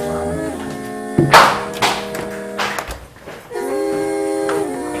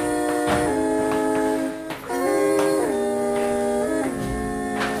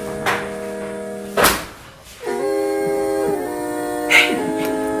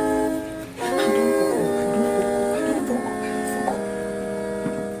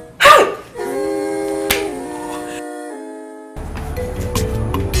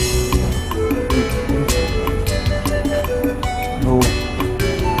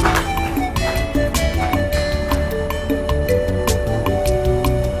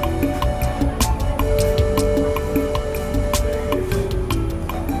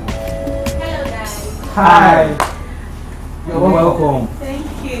 Hi. You're welcome. Thank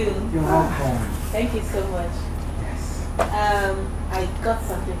you. You're welcome. Thank you so much. Yes. I got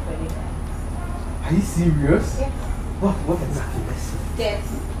something for you guys. Are you serious? Yes. What exactly? Let's see. Yes.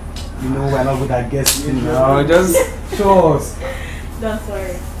 You know we're not good at guessing now. Just show us. Don't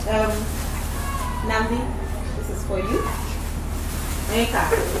worry. Namdi, this is for you. Emeka,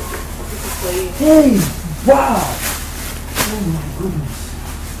 this is for you. Hey! Wow! Oh my goodness.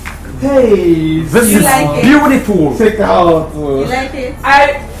 Hey! This You is like beautiful! Check out! You like it?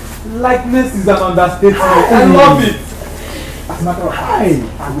 Likeness is an understatement. I love it! As a matter of fact,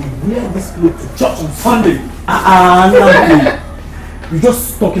 I will wear this clothes to church on Sunday. No. You're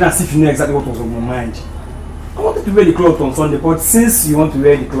just talking as if you know exactly what was on your mind. I wanted to wear the clothes on Sunday, but since you want to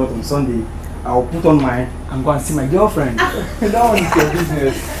wear the clothes on Sunday, I'll put on mine and go and see my girlfriend. That one is your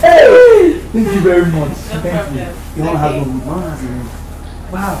business. Hey! Thank you very much. No Thank problem. you. You want to have one?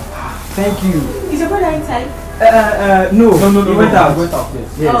 Wow. Thank you. Is your brother inside? No. He went out.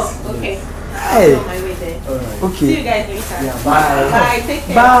 Yes. Yes. Oh, okay. Hey. I'm on my way there. Alright. Okay. See you guys later. Yeah, bye. Bye. Take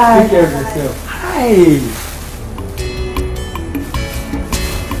care. Bye. Take care of yourself. Hi.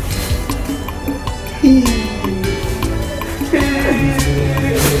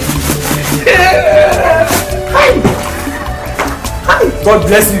 Hi. God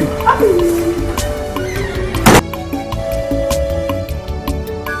bless you.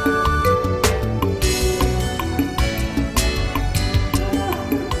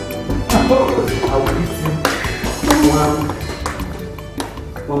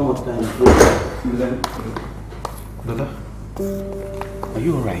 One more time. Brother, are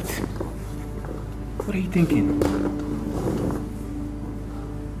you alright? What are you thinking?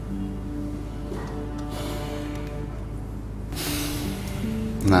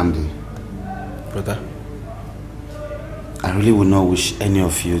 Namdi. Brother? I really would not wish any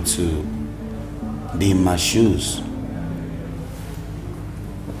of you to be in my shoes.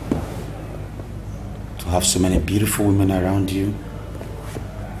 To have so many beautiful women around you,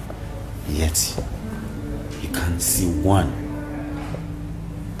 yet you can't see one,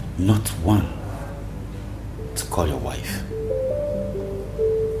 not one, to call your wife.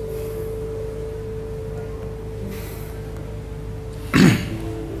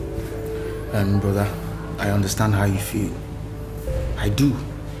 Brother, I understand how you feel. I do.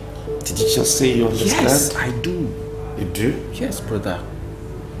 Did you just say you understand? Yes, I do. You do? Yes, brother.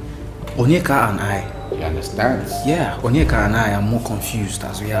 Onyeka and I. You understand? Yeah, Onyeka and I are more confused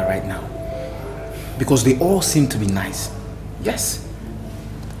as we are right now. Because they all seem to be nice. Yes.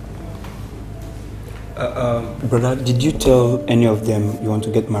 Brother, did you tell any of them you want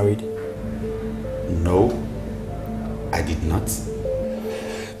to get married? No, I did not.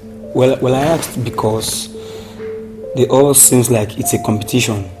 Well, I asked because they all seems like it's a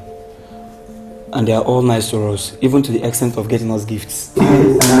competition. And they are all nice to us, even to the extent of getting us gifts.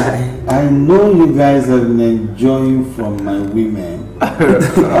 I know you guys have been enjoying from my women.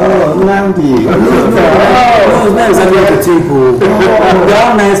 Oh, Nandi. Oh, not exactly what the people. They are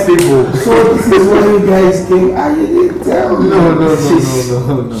all nice people. So this is what you guys think. I didn't tell you.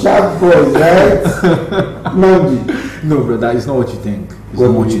 No. Sharp boys, right? Nandi. No, brother, it's not what you think. It's What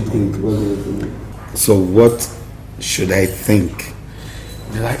not do what you you think. What do you think? So what should I think?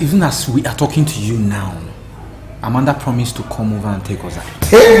 Brother, even as we are talking to you now, Amanda promised to come over and take us out.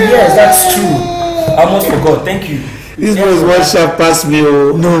 Hey, yes, that's true. I almost forgot. Thank you. This was one shall pass me.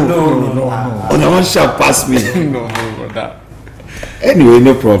 Oh no. No, one shall pass me. no, that. Anyway,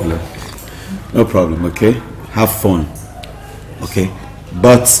 no problem. No problem. Okay, have fun. Okay,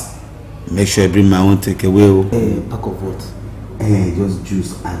 but make sure I bring my own takeaway. Hey, pack of what? Hey, just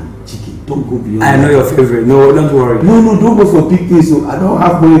juice and chicken. Don't go beyond. I know your favorite. No, don't worry. No, don't go for big things. So I don't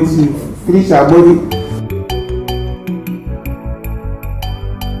have money to finish our money.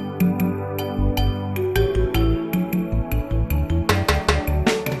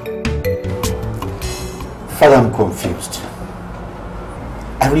 Father, I'm confused.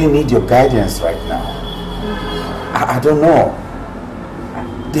 I really need your guidance right now. I don't know.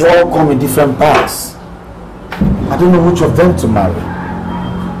 They all come in different paths. I don't know which of them to marry.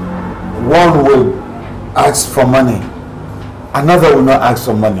 One will ask for money. Another will not ask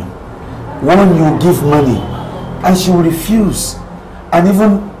for money. One you give money and she will refuse and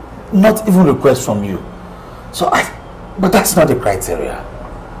not even request from you. But that's not the criteria.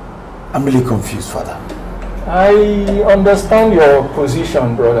 I'm really confused, Father. I understand your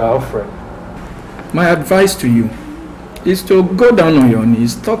position, Brother Alfred. My advice to you is to go down on your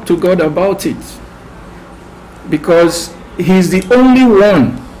knees, talk to God about it. Because He's the only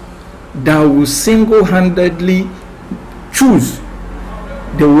one that will single-handedly choose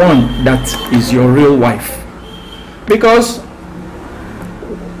the one that is your real wife. Because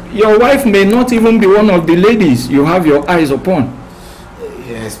your wife may not even be one of the ladies you have your eyes upon.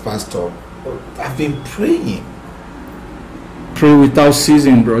 Yes, Pastor. I've been praying. Pray without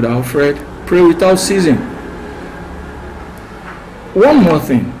ceasing, Brother Alfred. Pray without ceasing. One more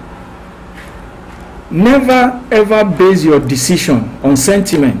thing. Never ever base your decision on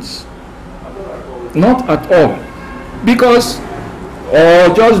sentiments. Not at all.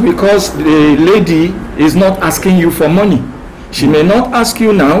 Just because the lady is not asking you for money. She may not ask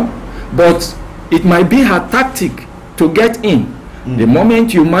you now, but it might be her tactic to get in. The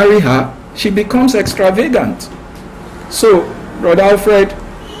moment you marry her, she becomes extravagant. So, Brother Alfred,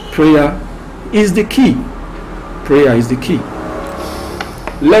 prayer is the key. Prayer is the key.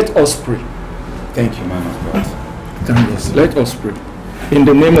 Let us pray. Thank you, man of God. Thank you. Let us pray. In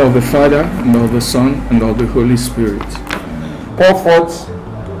the name of the Father, and of the Son, and of the Holy Spirit. Pour forth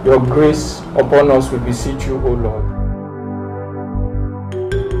your grace upon us, we beseech you, O Lord.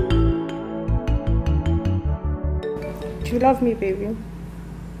 Do you love me, baby?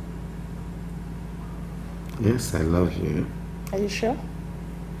 Yes, I love you. Are you sure?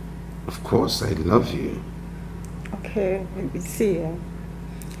 Of course, I love you. Okay, baby, see,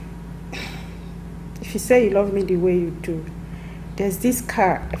 if you say you love me the way you do, there's this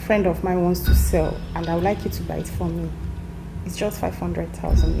car a friend of mine wants to sell, and I would like you to buy it for me. It's just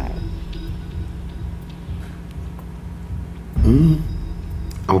 500,000 naira.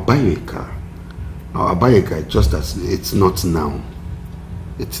 I'll buy you a car. I'll buy a car, just as it's not now.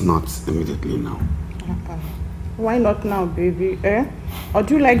 It's not immediately now. Why not now, baby? Or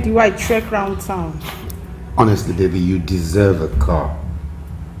do you like the way I trek around town? Honestly, baby, you deserve a car.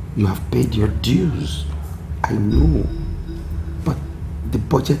 You have paid your dues. I know. But the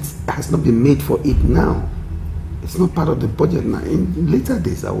budget has not been made for it now. It's not part of the budget now. In later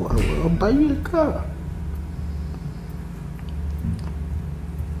days, I'll buy you a car.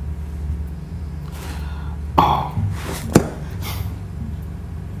 Oh.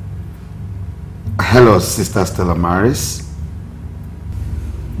 Hello, Sister Stella Maris.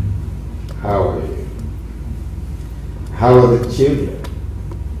 How are you? How are the children?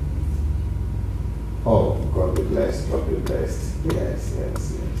 Oh, God be blessed, God be blessed. Yes.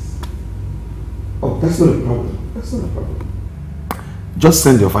 Oh, that's not a problem. That's not a problem. Just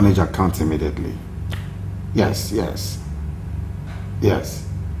send your orphanage account immediately. Yes. Yeah,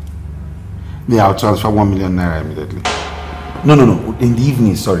 I'll transfer 1 million naira immediately. No. In the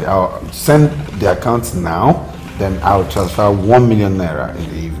evening, sorry. I'll send the account now, then I'll transfer 1 million naira in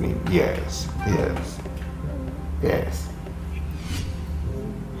the evening. Yes.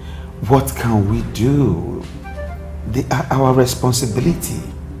 What can we do? They are our responsibility.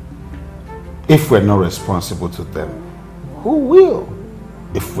 If we're not responsible to them, who will?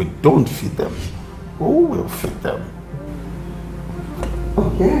 If we don't feed them, who will feed them?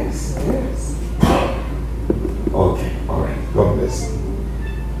 Oh, yes. Okay, alright. God bless you.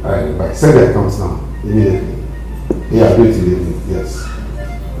 Alright, bye. Send the accounts now, immediately. Yeah, I'll do it immediately, yes.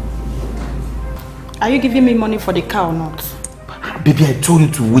 Are you giving me money for the car or not? Baby, I told you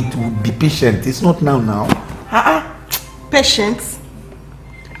to wait, to be patient. It's not now. Patient?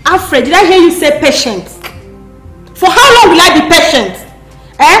 Alfred, did I hear you say patient? For how long will I be patient?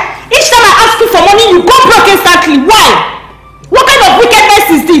 Each time I ask you for money, you go broke instantly.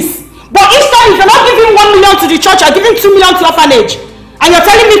 church, you're giving 2 million to orphanage. And you're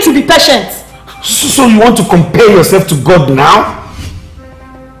telling me to be patient. So you want to compare yourself to God now?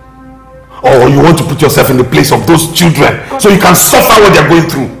 Or you want to put yourself in the place of those children so you can suffer what they're going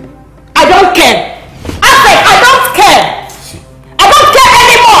through? I don't care. I say I don't care. I don't care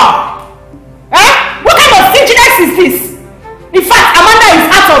anymore. Eh? What kind of stinginess is this? In fact, Amanda is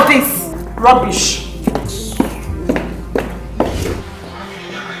out of this. Rubbish.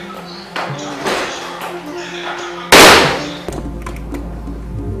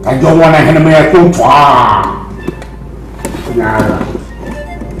 I don't want to hear me go to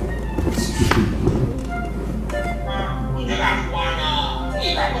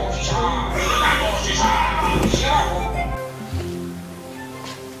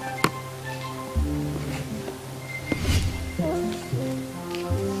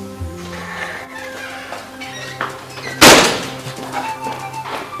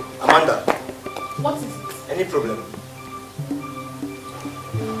Amanda, What is it? any problem?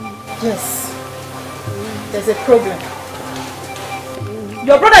 Yes. There's a problem.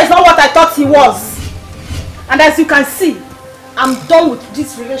 Your brother is not what I thought he was. And as you can see, I'm done with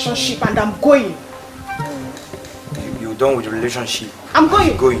this relationship and I'm going. You're done with the relationship? I'm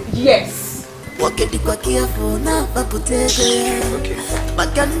going. Going? Yes. Okay.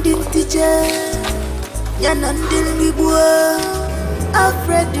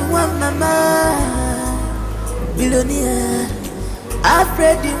 Afraid you want mama, billionaire.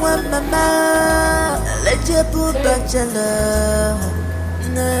 Afraid you want mama, let you put bachelor.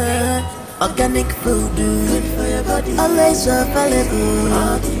 Organic food, good for your body. Always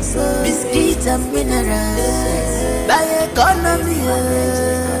available. Biscuits and minerals. By economy,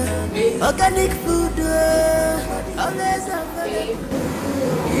 organic food, always available.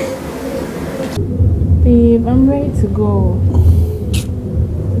 Babe, I'm ready to go.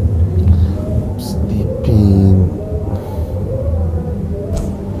 Sleeping.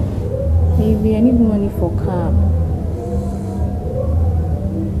 Baby, I need money for cab.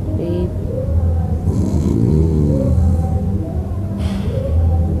 Babe.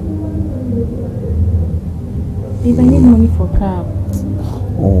 Babe, I need money for cab.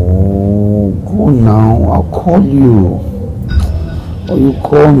 Oh, go now. I'll call you. Or you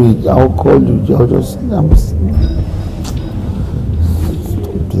call me. I'll call you. I'll just. Stop this.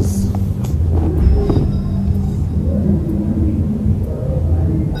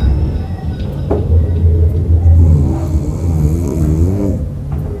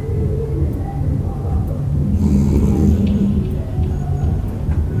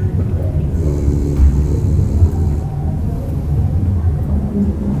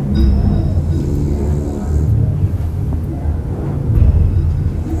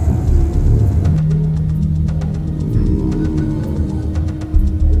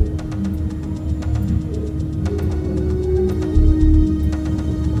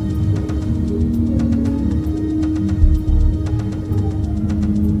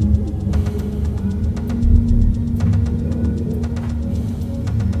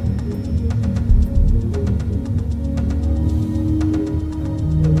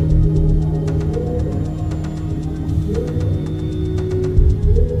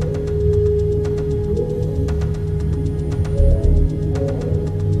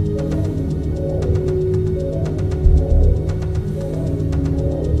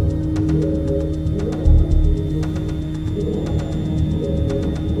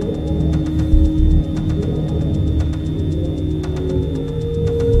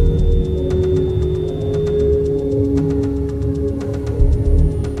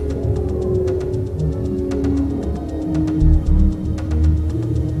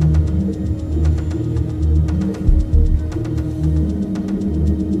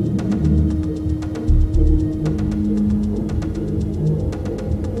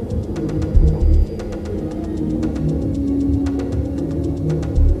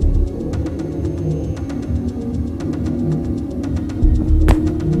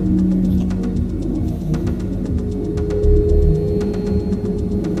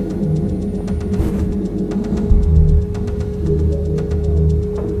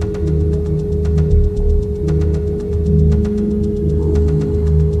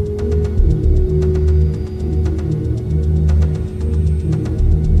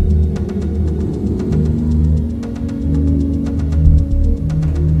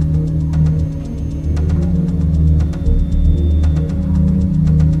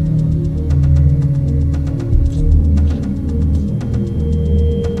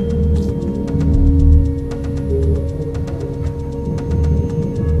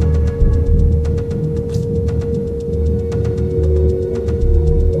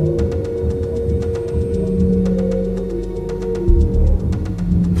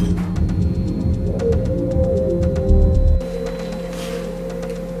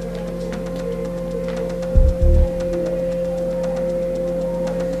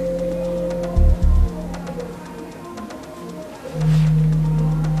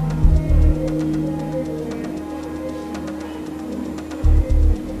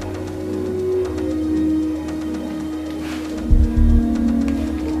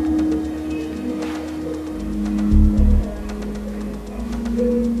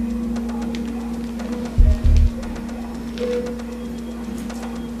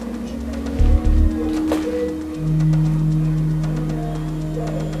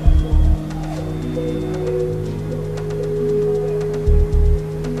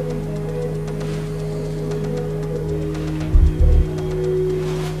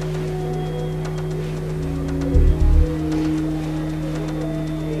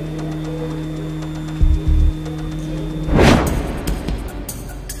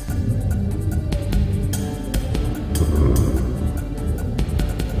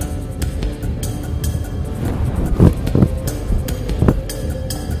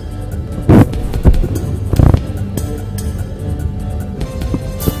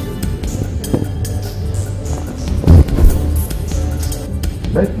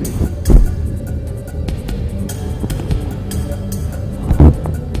 Betty.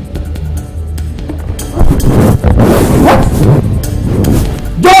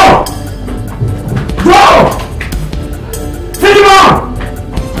 Go! Go! Take him out!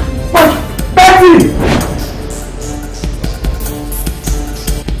 Betty!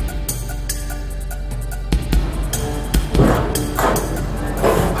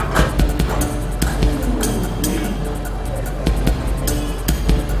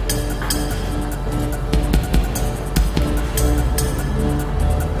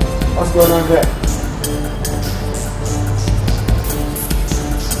 What's going on there?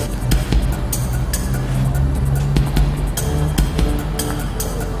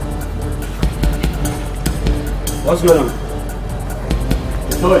 What's going on?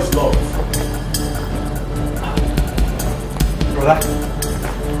 The door is locked. Brother,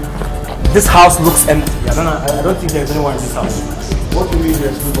 this house looks empty. I don't think there's anyone in this house. What do you mean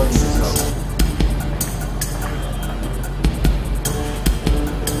there's nobody in this house?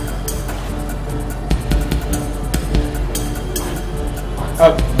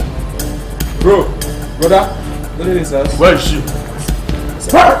 Brother, look at this house. Where is she?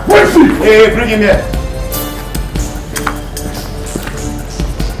 Where is she? Hey, bring him here.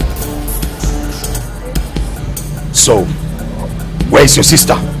 So, where is your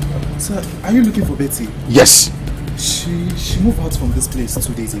sister? Sir, are you looking for Betty? Yes. She moved out from this place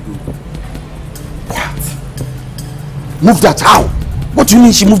 2 days ago. Moved out how? What do you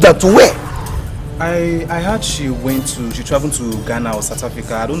mean she moved out to where? I heard she traveled to Ghana or South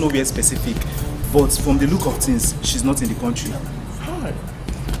Africa. I don't know where specific, but from the look of things, she's not in the country. Hi.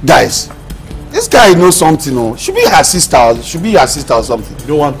 Guys, this guy knows something, oh. Should be her sister or something. You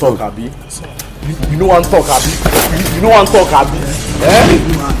don't want to talk, Abi? You don't want to talk, Abi? You don't want to talk, Abi?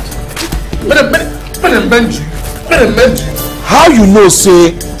 How you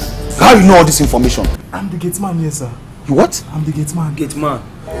know all this information? I'm the gate man, yes, sir. You what? I'm the gate man. Gate man.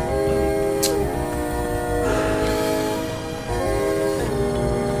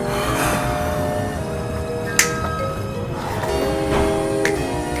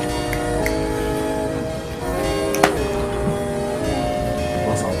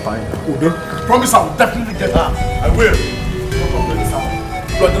 I promise I will definitely get her. I will.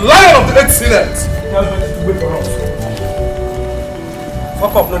 You are the lion of the 8th Senate. Tell Betty to wait for us.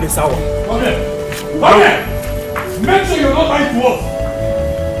 Fuck up, no this hour. Okay. Make sure you're not lying to us.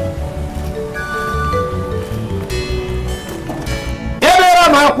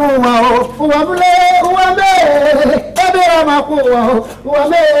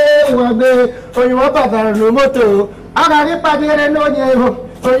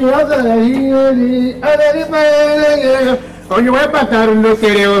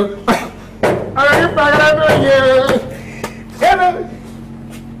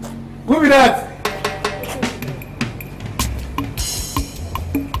 Who be that?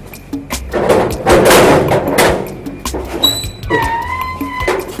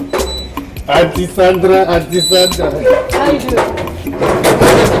 Auntie Sandra. How you doing?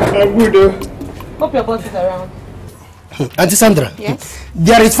 I'm good. Hope your boss is around. Auntie Sandra. Yes?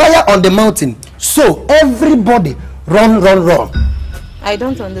 There is fire on the mountain. So everybody run. I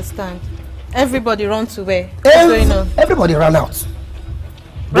don't understand. Everybody run to where? What's going on? Everybody run out.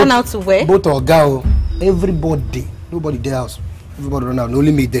 Run out to where? Both or girl. Everybody. Nobody there house. Everybody run out.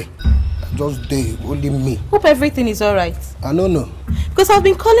 Only me there. Just there. Only me. Hope everything is alright. I don't know. Because I've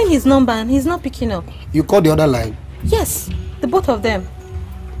been calling his number and he's not picking up. You called the other line? Yes. The both of them.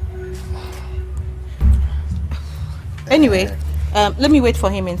 Anyway, let me wait for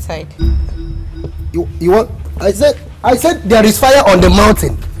him inside. You want? I said there is fire on the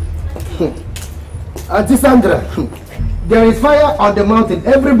mountain. Auntie Sandra, there is fire on the mountain.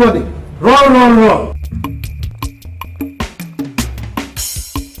 Everybody, run.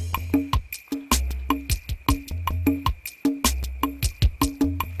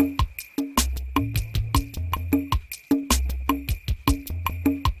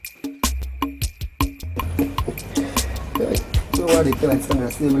 So what they tell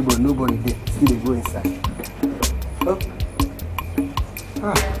Sandra, say everybody, nobody there. Still they go inside. Oh.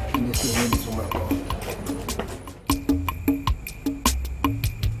 Let's see where this woman goes.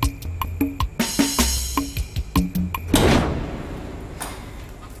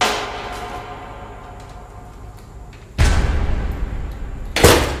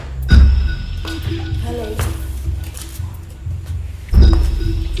 Hello.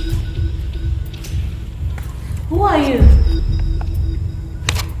 Who are you?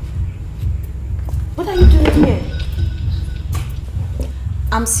 What are you doing here?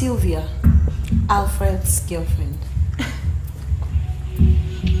 I'm Sylvia, Alfred's girlfriend.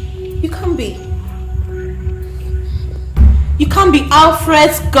 be. You can't be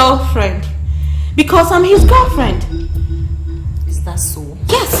Alfred's girlfriend because I'm his girlfriend. Is that so?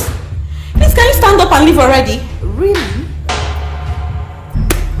 Yes. Please, can you stand up and leave already? Really?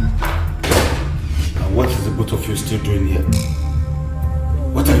 Now what is the both of you still doing here?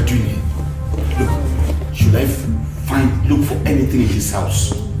 What are you doing here? Look, should I look for anything in this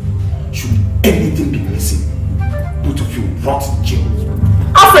house? Should anything be missing? Both of you rot in jail.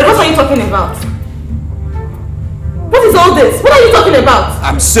 Alfred, what are you talking about? What is all this? What are you talking about?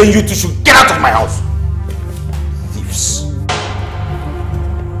 I'm saying you two should get out of my house. Thieves.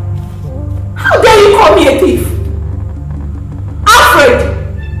 How dare you call me a thief? Alfred!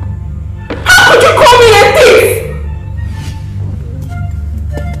 How could you call me a thief?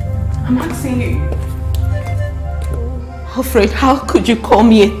 I'm asking you. Alfred, how could you call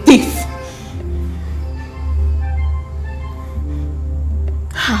me a thief?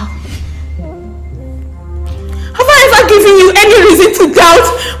 How? Have I ever given you any reason to doubt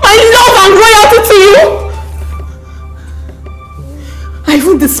my love and loyalty to you? I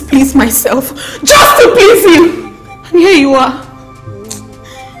even displeased myself just to please you. And here you are,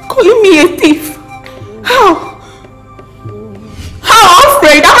 calling me a thief. How? How,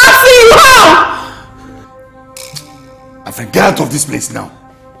 Alfred? I'm asking you, how? Alfred, get out of this place now.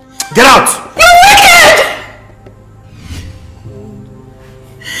 Get out! You're wicked!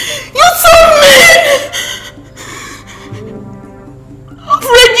 You're so mean!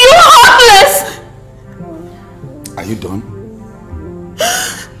 Alfred, you're heartless! Are you done?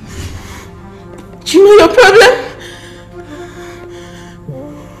 Do you know your problem?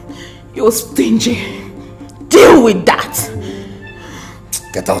 You're stingy. Deal with that.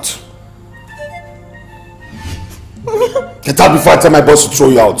 Get out. Get out before I tell my boss to throw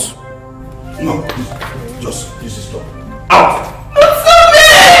you out. No, just stop. Out!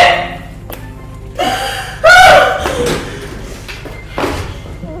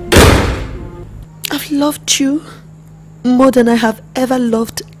 I've loved you more than I have ever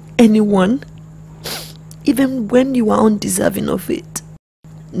loved anyone, even when you were undeserving of it.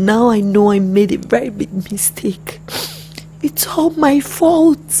 Now I know I made a very big mistake. It's all my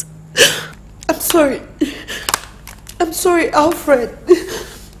fault. I'm sorry. I'm sorry, Alfred.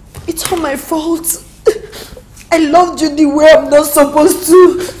 It's all my fault. I loved you the way I'm not supposed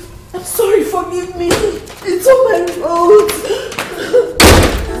to. I'm sorry, forgive me. It's all my fault.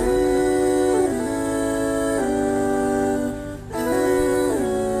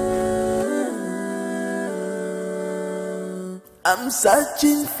 I'm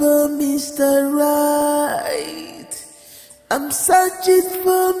searching for Mr. Right. I'm searching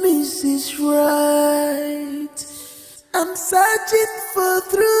for Mrs. Right. I'm searching for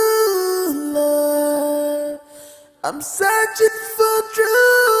true love. I'm searching for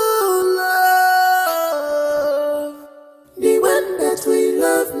true love. The one that will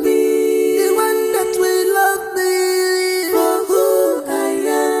love me. The one that will love me. For who I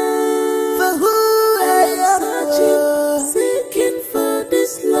am. For who I am. Searching for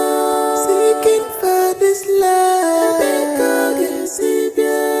this love. Seeking for this love. Emeka again,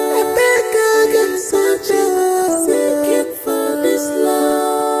 seeking for this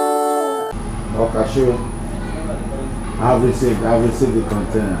love. Okay, I've received the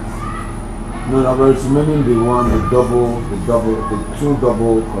containers. No, I was remaining the two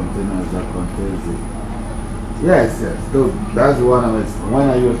double containers that contains it. Yes, that's the one I was.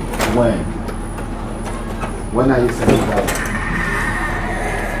 When are you sending that?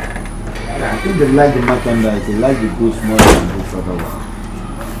 I think they like the merchandise, they like the goods more than this other one.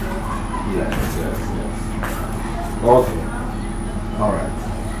 Yes. Okay. Alright.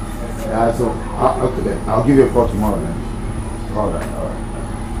 Okay then. I'll give you a call tomorrow then. Alright.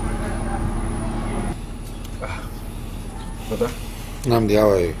 Brother? Namdi, how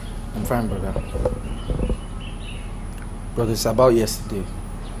are you? I'm fine, brother. Brother, it's about yesterday.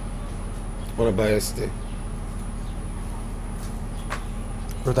 What about yesterday?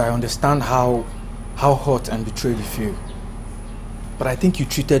 Brother, I understand how hurt and betrayed you feel. But I think you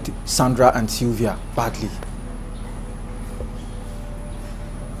treated Sandra and Sylvia badly.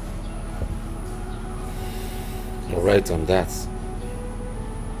 You're right on that.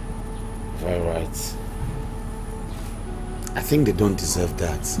 Very right. I think they don't deserve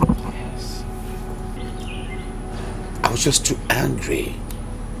that. Yes. I was just too angry.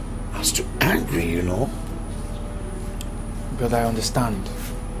 I was too angry, you know. Brother, I understand.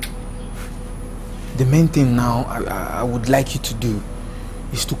 The main thing now I would like you to do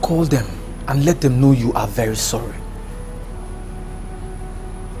is to call them and let them know you are very sorry.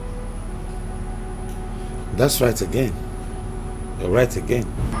 That's right again. You're right again.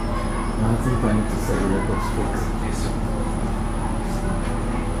 I think I need to set a record straight.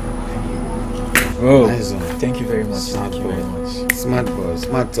 Oh, nice one. Thank you very much. Smart Thank you very much. Smart boy,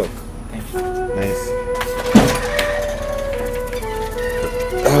 smart talk. Thank you. Nice.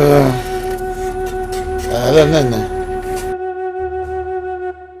 No.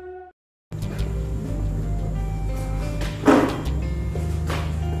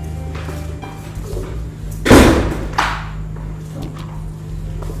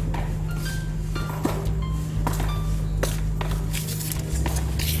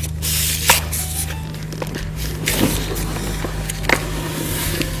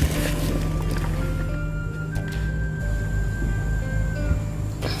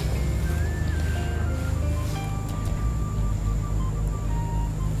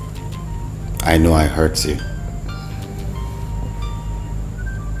 I know I hurt you.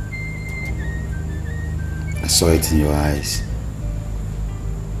 I saw it in your eyes.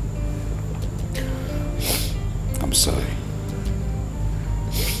 I'm sorry.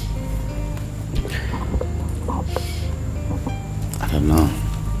 I don't know.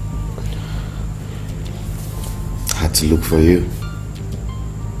 I had to look for you.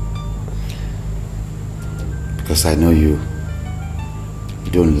 Because I know you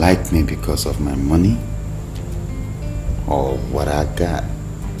don't like me because of my money or what I got.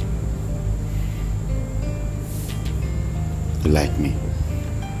 You like me,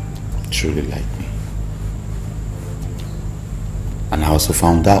 truly like me. And I also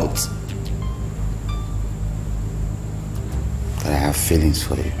found out that I have feelings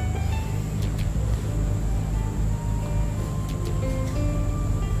for you.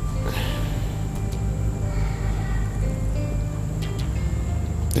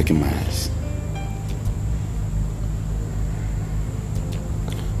 Look in my eyes.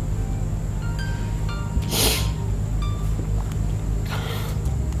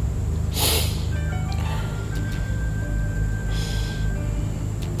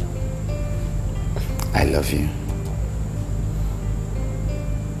 I love you.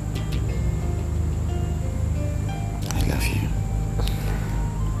 I love you.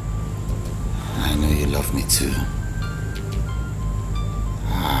 I know you love me too.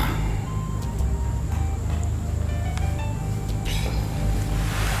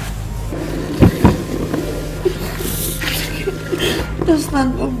 That's not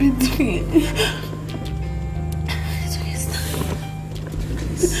what we doing.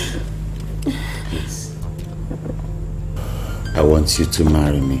 Please. I want you to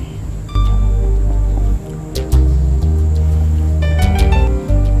marry me.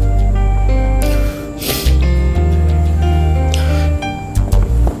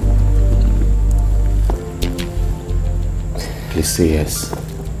 Please say yes.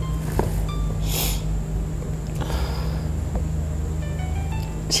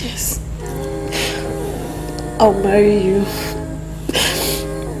 Yes. I'll marry you.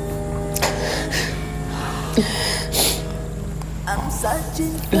 I'm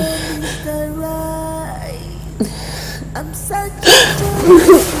searching for Mr. Right. I'm searching for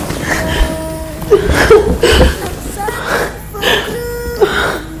Mr. Right. I'm searching for true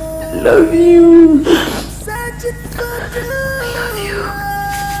love. Love you. I'm searching for true love.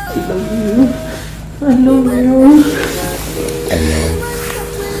 I love you. I love you.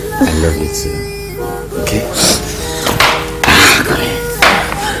 I love you too. Okay? Come here.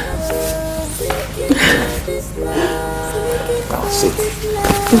 Now sit.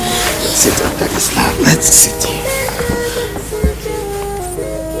 Sit under this lap. Let's sit here.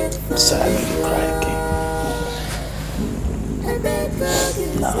 Sorry, I made you cry again.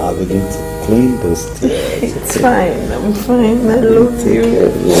 Now I'll begin to clean those tears. It's fine. I'm fine. I love you.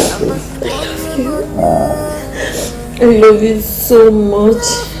 I love you so much.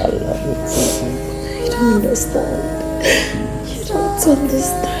 I love you too. You don't understand. You don't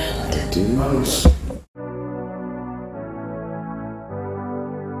understand. I do.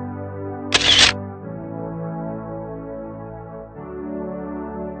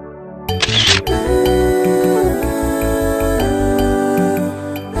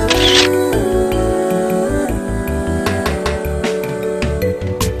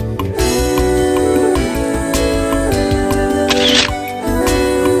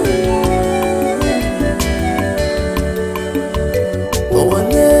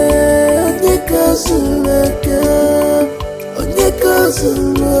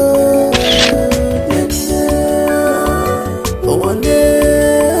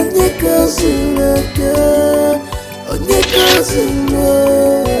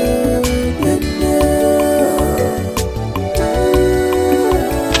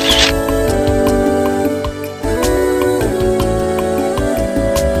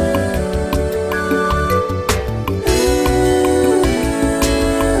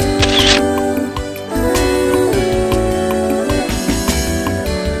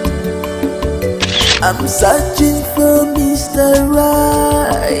 I'm searching for Mr.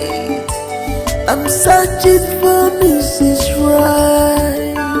 Right. I'm searching for Mrs.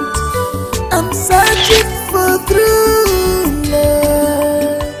 Right. I'm searching for true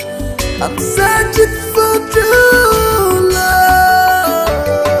love. I'm searching for true love.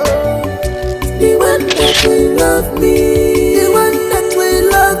 The one that will love me. The one that will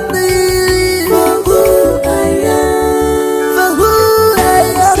love me. For who I am. For who I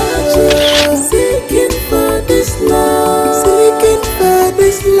am. Searching, seeking for this love. Seeking for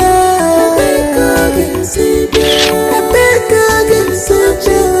this love. Emeka can seeking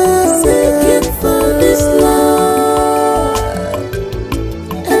for this love.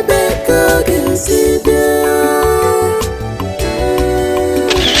 Emeka can see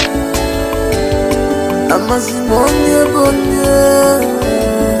Amazimonia Bonia.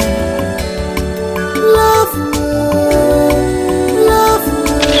 Love me, love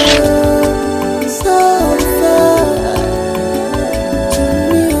me, so far to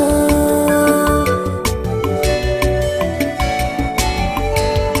me.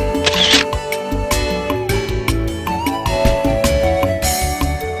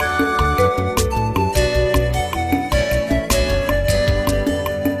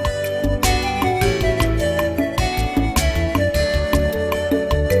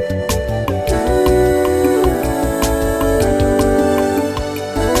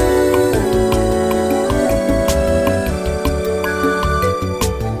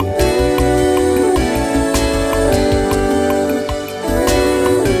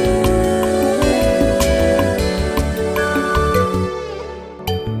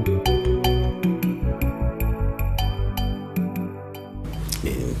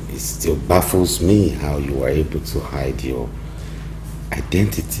 Baffles me how you were able to hide your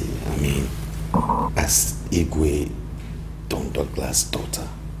identity. I mean, as Igwe Don Douglas' daughter,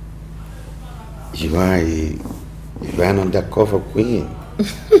 you are an undercover queen.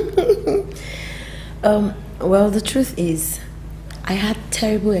 Well, the truth is, I had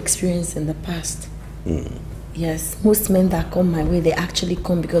terrible experience in the past. Yes, most men that come my way, they actually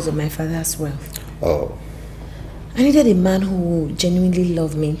come because of my father's wealth. Oh. I needed a man who would genuinely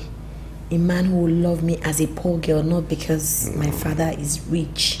love me. A man who will love me as a poor girl, not because my father is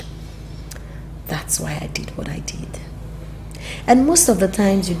rich. That's why I did what I did. And most of the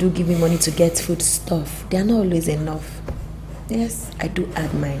times you do give me money to get food stuff, they are not always enough. Yes, I do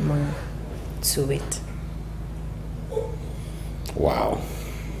add my money to it. Wow.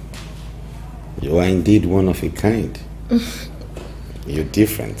 You are indeed one of a kind. You're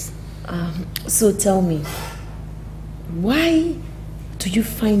different. So tell me, why do you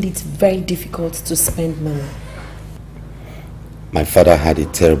find it very difficult to spend money? My father had a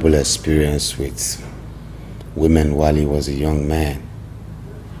terrible experience with women while he was a young man.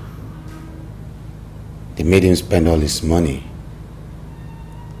 They made him spend all his money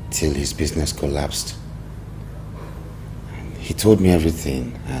till his business collapsed. He told me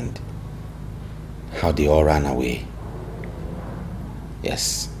everything and how they all ran away.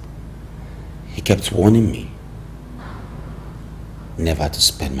 Yes. He kept warning me never to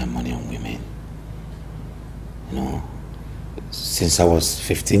spend my money on women. You know, since I was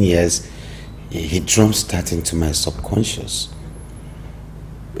 15 years, he drums that into my subconscious.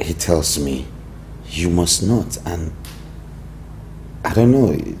 He tells me, you must not, and I don't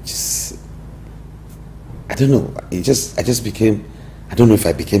know, I just became, I don't know if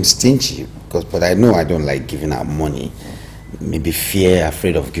I became stingy, but I know I don't like giving out money. Maybe fear,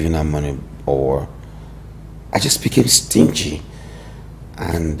 afraid of giving out money, or I just became stingy.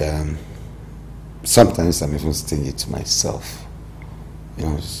 And sometimes I'm even stingy to myself. You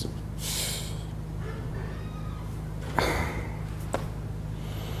know.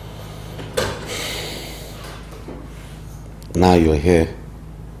 Now you're here,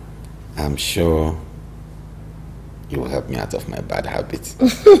 I'm sure you will help me out of my bad habits.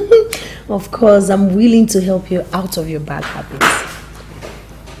 Of course, I'm willing to help you out of your bad habits.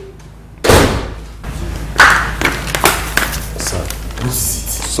 Sir, what is it?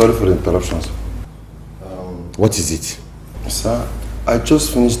 Sorry for the interruptions. What is it? Sir, I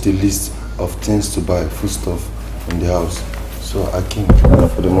just finished the list of things to buy, foodstuff in the house. So I came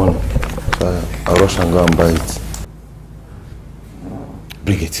for the money. So I rush and go and buy it.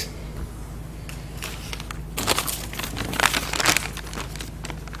 Bring it.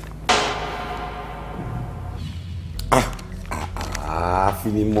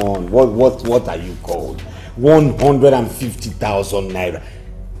 Philemon, what are you called? 150,000 naira.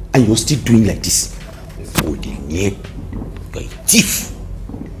 And you're still doing like this. You're a thief.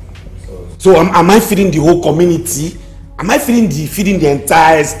 So am I feeding the whole community? Am I feeding the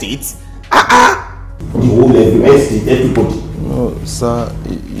entire state? The whole estate, everybody. No, sir,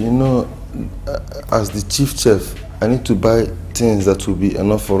 you know, as the chief chef, I need to buy things that will be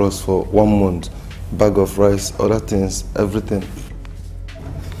enough for us for 1 month. Bag of rice, other things, everything.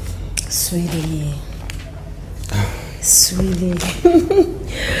 Sweetie. Sweetie.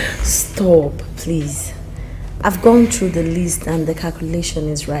 Stop, please. I've gone through the list and the calculation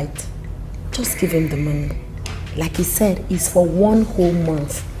is right. Just give him the money. Like he said, it's for 1 whole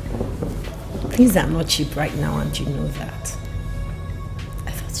month. Things are not cheap right now and you know that.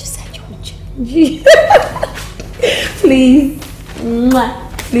 I thought you said you would change. Please.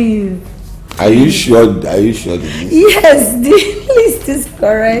 Please. Are you sure the list? Yes, the list is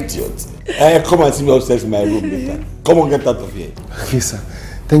correct. Come and see me upstairs in my room later. Come on, get out of here. Okay, sir.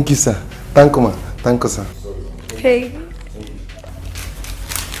 Thank you, sir. Thank you, ma. Thank you, sir. Okay.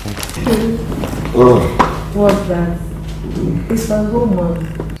 Oh. What's that? It's a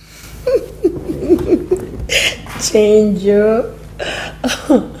woman. Change you.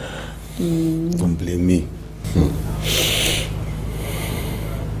 Don't blame me.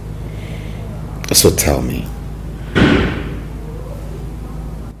 So tell me,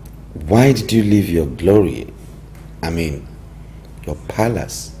 why did you leave your glory, your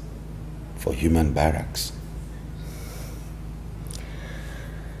palace, for human barracks?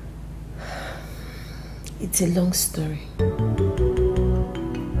 It's a long story.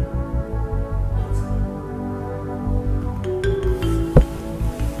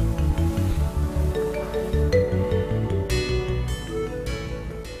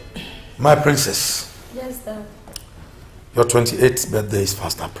 My princess. Yes, Dad. Your 28th birthday is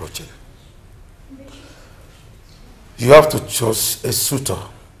fast approaching. You have to choose a suitor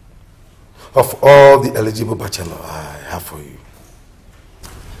of all the eligible bachelors I have for you.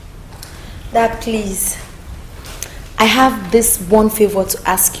 Dad, please. I have this one favor to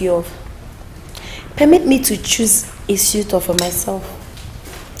ask you of. Permit me to choose a suitor for myself.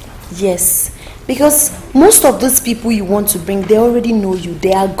 Yes, because most of those people you want to bring, they already know you.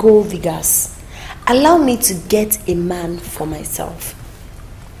 They are gold diggers. Allow me to get a man for myself.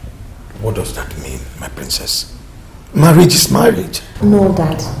 What does that mean, my princess? Marriage is marriage. No,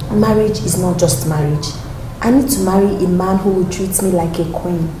 Dad. Marriage is not just marriage. I need to marry a man who will treat me like a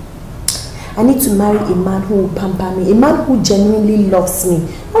queen. I need to marry a man who will pamper me. A man who genuinely loves me.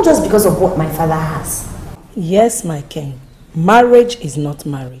 Not just because of what my father has. Yes, my king. Marriage is not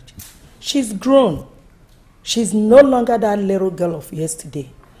marriage. She's grown. She's no longer that little girl of yesterday.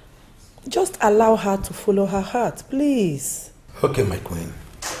 Just allow her to follow her heart, please. Okay, my queen.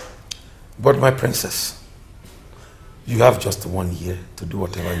 But my princess, you have just 1 year to do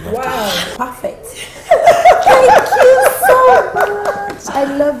whatever you have to do. Wow, perfect. Thank you so much. I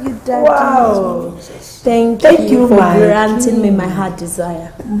love you, Daddy. Wow. Thank you for granting me my heart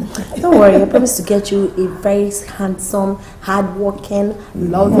desire. Don't worry, I promise to get you a very handsome, hardworking,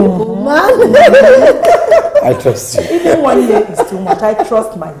 lovable man. I trust you. Even 1 year is too much. I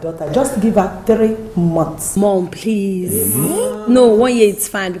trust my daughter. Just give her 3 months. Mom, please. No, 1 year is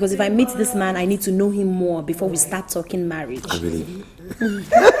fine because if I meet this man, I need to know him more before we start talking marriage. I believe you.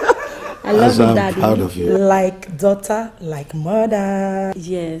 I love you, I'm Daddy. proud of you. Like daughter, like mother.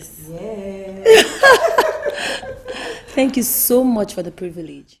 Yes. Thank you so much for the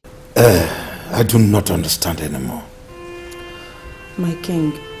privilege. I do not understand anymore. My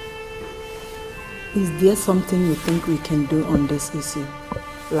king, is there something you think we can do on this issue?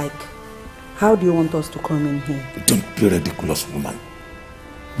 Like, how do you want us to come in here? Don't be a ridiculous woman.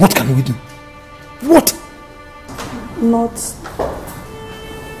 What can we do? What? Not...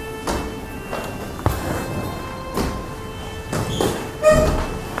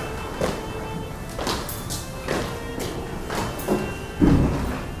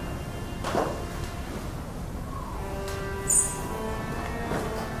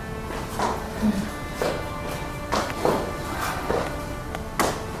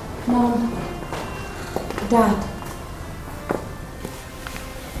 Mom, Dad.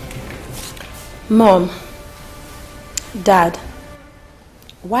 Mom, Dad,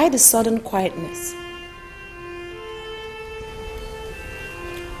 why the sudden quietness?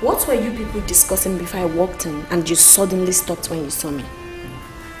 What were you people discussing before I walked in and you suddenly stopped when you saw me?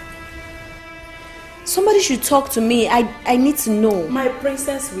 Somebody should talk to me. I need to know. My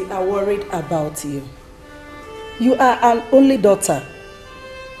princess, we are worried about you. You are an only daughter.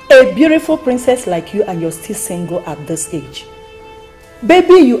 A beautiful princess like you, and you're still single at this age.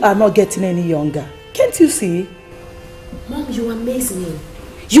 Baby, you are not getting any younger. Can't you see? Mom, you amaze me.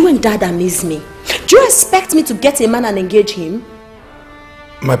 You and Dad amaze me. Do you expect me to get a man and engage him?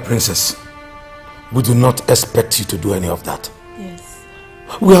 My princess, we do not expect you to do any of that. Yes.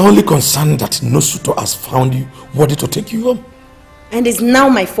 We are only concerned that no suitor has found you worthy to take you home. And it's now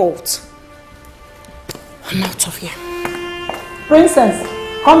my fault. I'm out of here. Princess,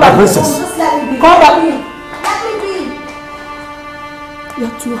 come back. Princess. Just let me be. Come back. Let me be.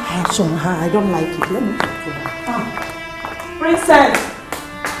 You're too harsh on her. I don't like it. Let me talk to her. Princess.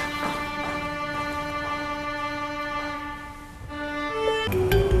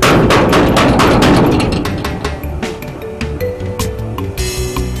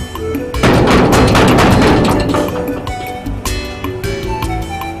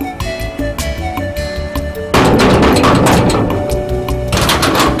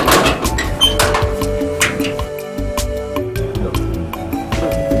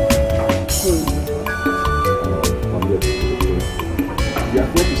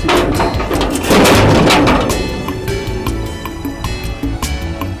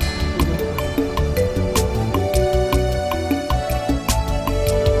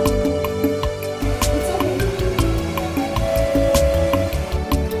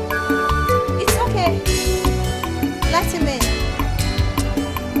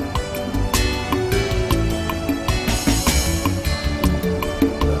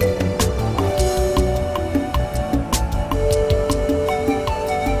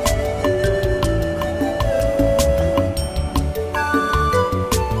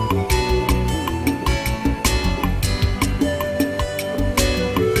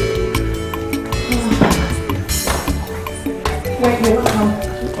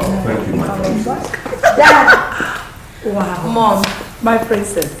 Mom. My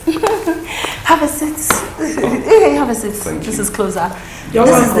princess. Have a seat. Hey, have a seat. This is closer.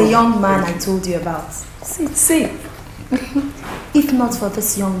 This is the young man I told you about. Sit. If not for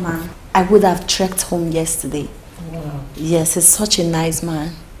this young man, I would have trekked home yesterday. Wow. Yes, he's such a nice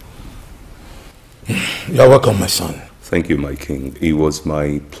man. You're welcome, my son. Thank you, my king. It was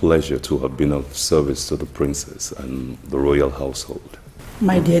my pleasure to have been of service to the princess and the royal household.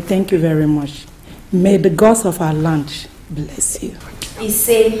 My dear, thank you very much. May the gods of our land bless you. Be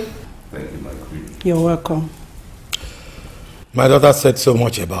safe. Thank you, my queen. You're welcome. My daughter said so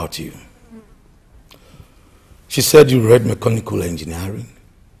much about you. She said you read mechanical engineering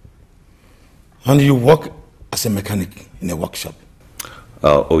and you work as a mechanic in a workshop.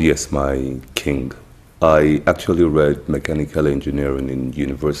 Oh yes, my king. I actually read mechanical engineering in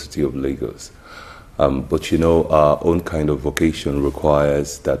University of Lagos. But you know, our own kind of vocation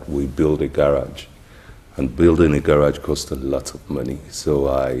requires that we build a garage. And building a garage costs a lot of money. So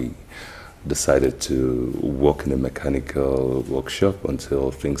I decided to work in a mechanical workshop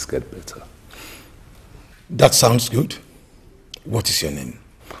until things get better. That sounds good. What is your name?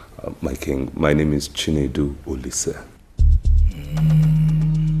 My king, my name is Chinedu Olise.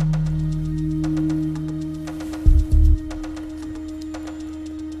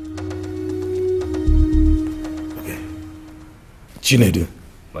 Okay. Chinedu.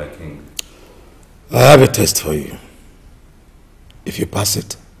 My king. I have a test for you. If you pass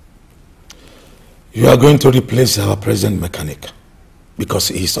it, you are going to replace our present mechanic because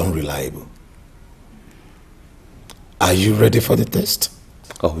he is unreliable. Are you ready for the test?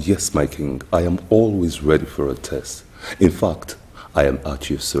 Oh yes, my king. I am always ready for a test. In fact, I am at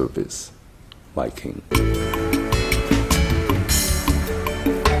your service, my king.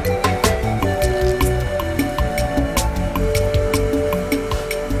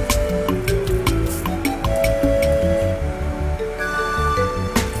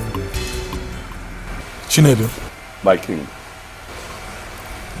 Chinedu. My king.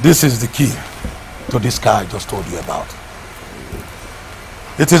 This is the key to this car I just told you about.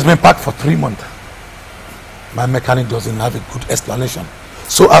 It has been packed for 3 months. My mechanic doesn't have a good explanation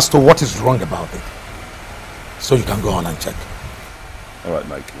so as to what is wrong about it. So you can go on and check. All right,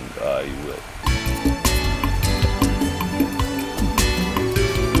 my king, I will.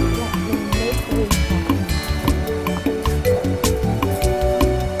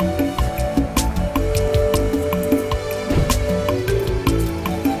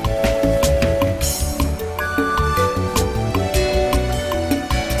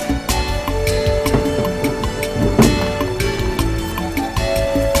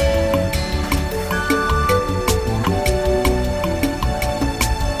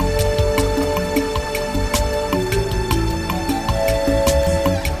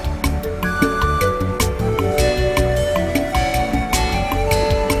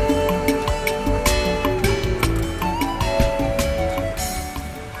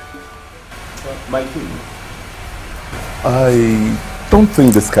 My king, I don't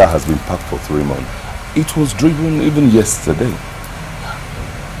think this car has been packed for 3 months. It was driven even yesterday.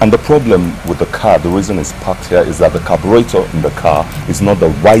 And the problem with the car, the reason it's parked here, is that the carburetor in the car is not the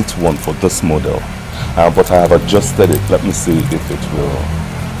right one for this model. But I have adjusted it. Let me see if it will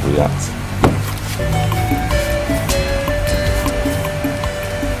react.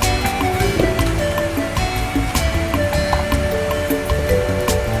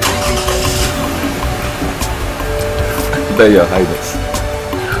 There, Your Highness.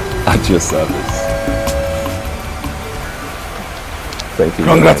 At your service. Thank you.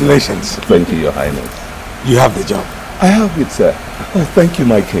 Congratulations. Thank you, Your Highness. You have the job. I have it, sir. Oh, thank you,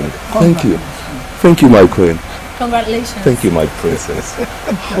 my king. Thank you. Thank you, my queen. Congratulations. Thank you, my princess.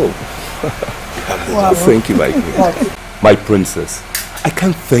 Oh. Wow. Thank you, my queen. My princess, I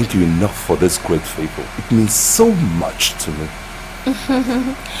can't thank you enough for this great favor. It means so much to me.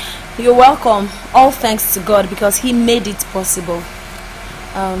 You're welcome. All thanks to God because He made it possible.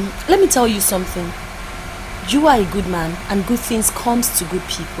 Let me tell you something. You are a good man and good things comes to good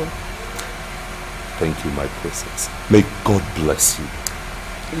people. Thank you, my princess. May God bless you.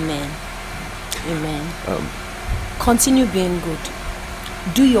 Amen. Amen. Continue being good.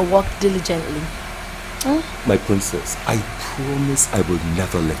 Do your work diligently. My princess, I promise I will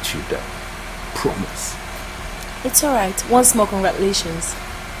never let you down. Promise. It's alright. Once more, congratulations.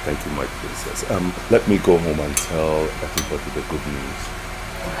 Thank you, my princess. Let me go home and tell everybody the good news.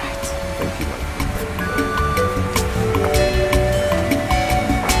 Alright. Thank you, my princess.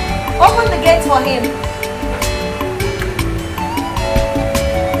 Open the gate for him.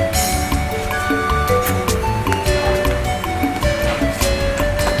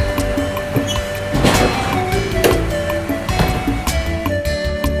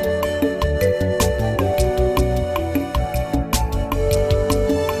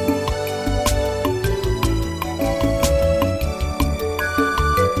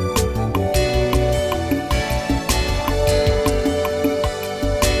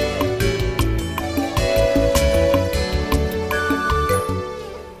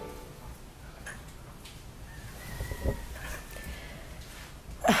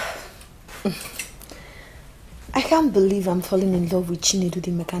 I can't believe I'm falling in love with Chinedu,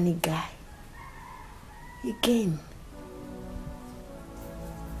 the mechanic guy. Again.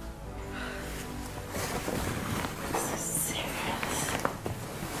 This is serious.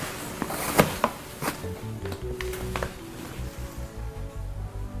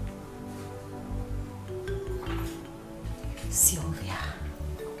 Sylvia.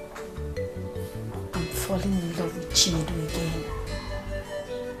 I'm falling in love with Chinedu again.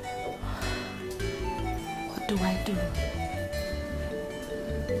 What do I do?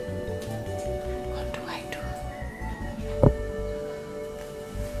 What do I do?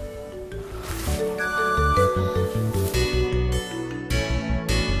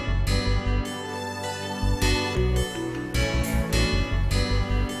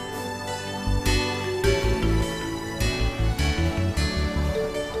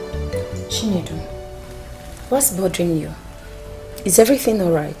 Chinedu, what's bothering you? Is everything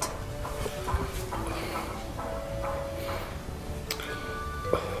alright?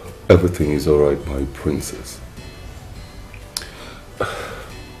 Everything is alright, my princess.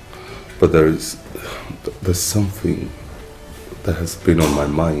 But there's something that has been on my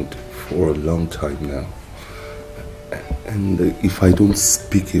mind for a long time now. And if I don't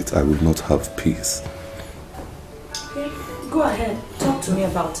speak it, I will not have peace. Okay, go ahead. Talk to me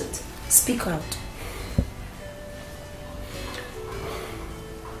about it. Speak out.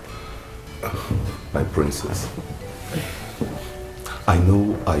 My princess, I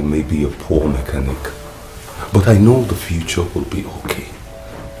know I may be a poor mechanic, but I know the future will be okay.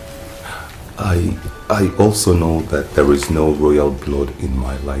 I also know that there is no royal blood in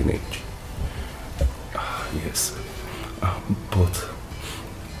my lineage. Yes, but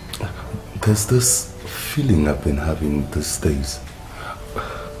there's this feeling I've been having these days.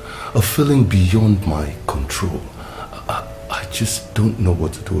 A feeling beyond my control. I just don't know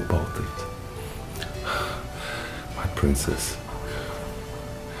what to do about it. My princess,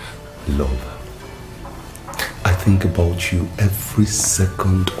 love, I think about you every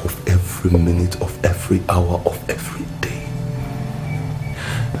second of every minute of every hour of every day.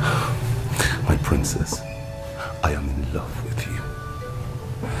 My princess, I am in love with you.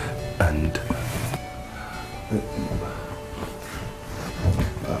 And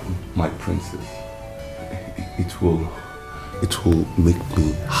my princess, it will make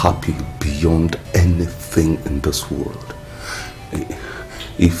me happy beyond anything in this world.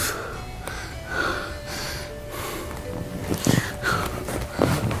 If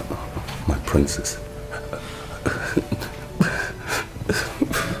my princess,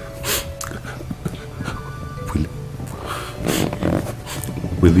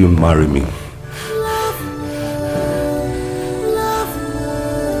 Will you marry me?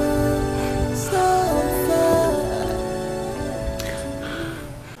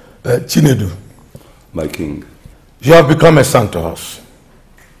 Chinedu. My king. You have become a son to us.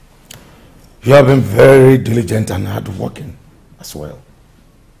 You have been very diligent and hardworking as well.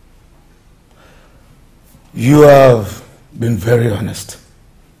 You have been very honest.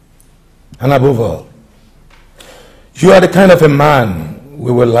 And above all, you are the kind of a man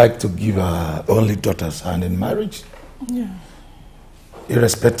we would like to give our only daughter's hand in marriage. Yeah.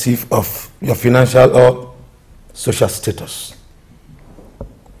 Irrespective of your financial or social status.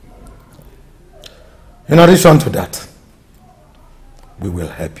 In addition to that, we will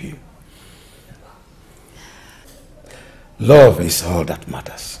help you. Love is all that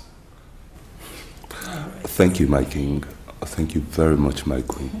matters. Thank you, my king. Thank you very much, my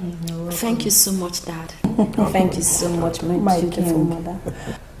queen. Thank you so much, Dad. Thank you so much, my beautiful mother.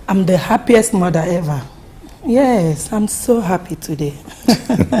 I'm the happiest mother ever. Yes, I'm so happy today.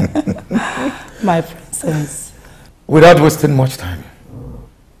 My princess. Without wasting much time,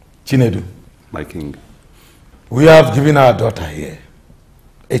 Chinedu. My king. We have given our daughter here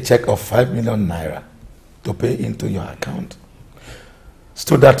a check of 5 million naira to pay into your account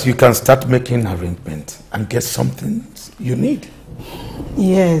so that you can start making arrangements and get something you need.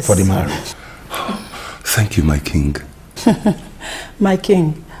 Yes. For the marriage. Thank you, my king. My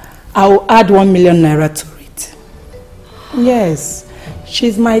king, I'll add 1 million naira to it. Yes,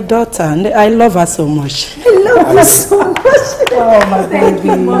 she's my daughter and I love her so much. I love her so much. Oh, my baby. Thank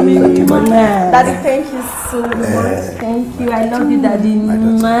you, mommy. Daddy, thank you so much. Thank you. I love you, Daddy.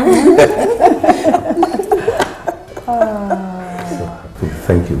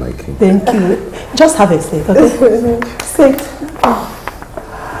 Thank you, my king. Thank you. Just have a seat, okay? Sit.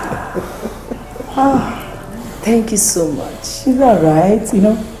 Thank you so much. It's all right. You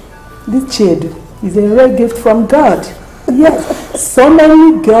know, this child is a rare gift from God. Yes. So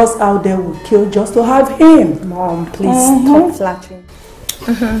many girls out there would kill just to have him. Mom, please stop flattering.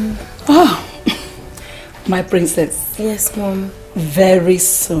 Oh, my princess. Yes, Mom. Very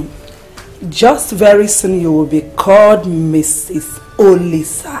soon, just very soon, you will be called Mrs.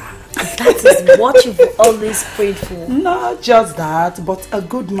 Olisa. That is what you've always prayed for. Not just that, but a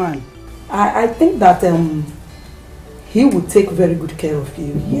good man. I think that he would take very good care of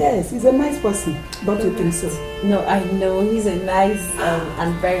you. Yes, he's a nice person. Don't you think so? No, I know. He's a nice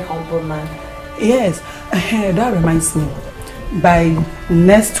and very humble man. Yes, that reminds me. By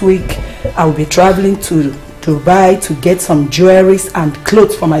next week, I'll be traveling to Dubai to get some jewelries and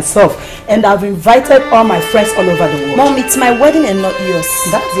clothes for myself. And I've invited all my friends all over the world. Mom, it's my wedding and not yours.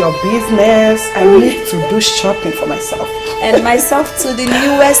 That's your business. I need to do shopping for myself. And myself to the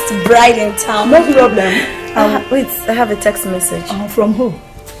newest bride in town. No problem. Wait, I have a text message. From who?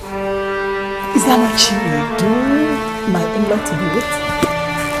 Is that what you will do? My in-law to be with?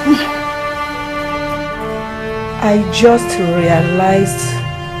 I just realized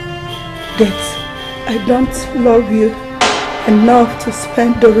that I don't love you enough to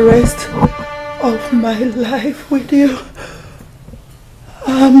spend the rest of my life with you.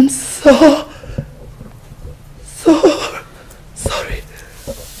 I'm so sorry.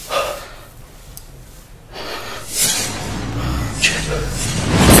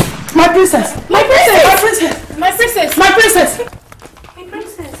 My princess! My princess! My princess! My princess! My princess! My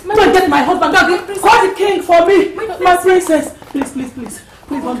princess! Go and get my husband. Call the king for me. My princess! Please, please, please.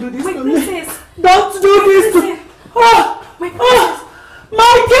 Please don't do this to me. Don't do this to me. My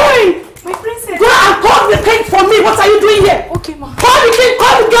king! My princess! Go and call the king for me. What are you doing here? Okay, Mom. Call the king,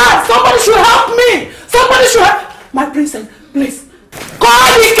 call the guard. Somebody should help me. Somebody should help. My princess, please.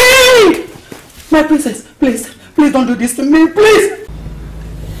 Call the king! My princess, please. Please don't do this to me, please.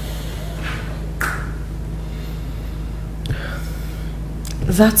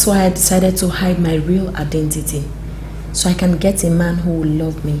 That's why I decided to hide my real identity. So I can get a man who will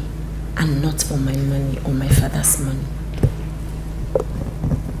love me and not for my money or my father's money.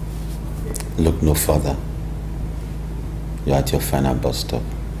 Look no further. You're at your final bus stop.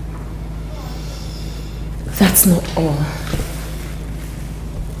 That's not all.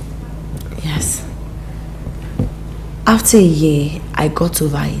 Yes. After a year, I got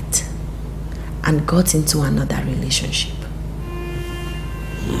over it and got into another relationship.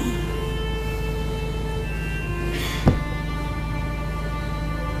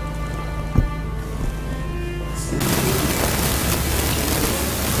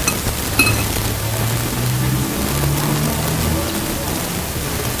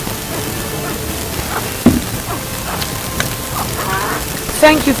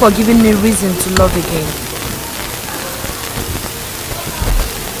 Thank you for giving me reason to love again.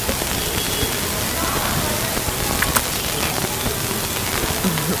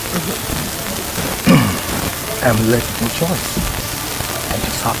 I'm left with no choice. I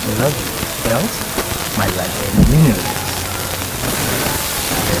just have to love you, else my life ain't meaningless.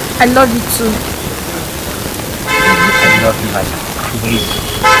 I love you too. I love you like crazy.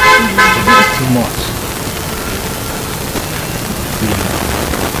 This is too much.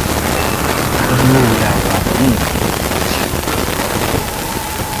 I don't know without me.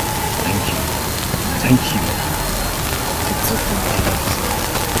 Thank you. Thank you. It's okay.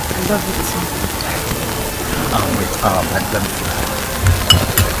 I love you too. Wait, let me do that.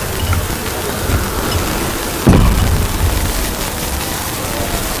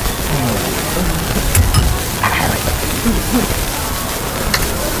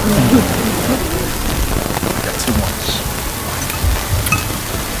 That's too much.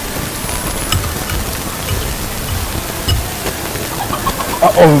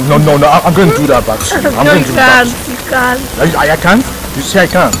 Oh, no, I'm going to do that back soon. I'm going to do that. You can't. I can't? You say I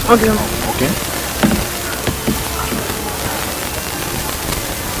can't? Okay. Okay.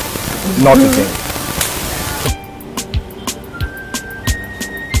 Not again.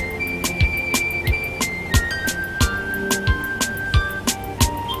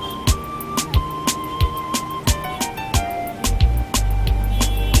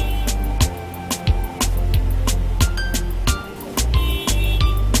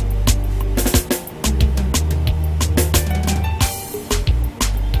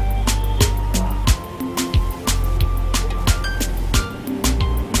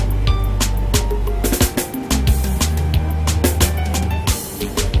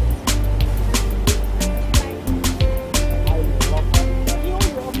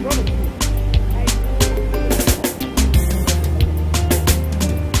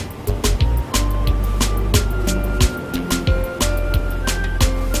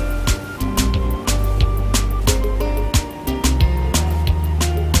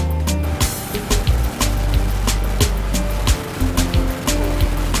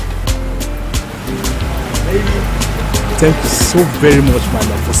 Thank you so very much, my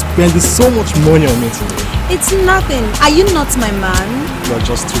love, for spending so much money on me today. It's nothing. Are you not my man? You're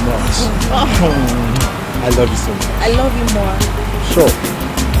just too much. I love you so much. I love you more. Sure.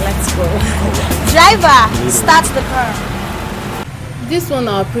 Let's go. Driver, start the car. This one,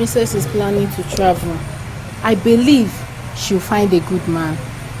 our princess is planning to travel. I believe she'll find a good man.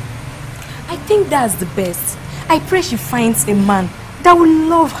 I think that's the best. I pray she finds a man that will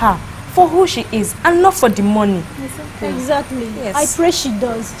love her for who she is and not for the money. Exactly. Yes. I pray she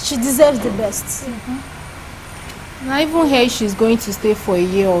does. She deserves the best. I even heard she's going to stay for a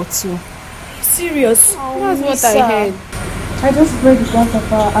year or two. Serious? Oh, that's what I heard. I just pray the gods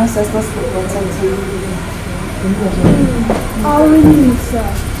of our ancestors to protect you. I really miss her.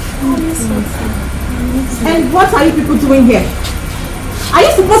 And what are you people doing here? Are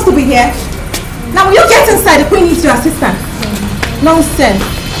you supposed to be here? Now will you get inside? The queen needs your assistance.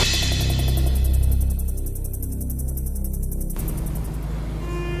 Nonsense.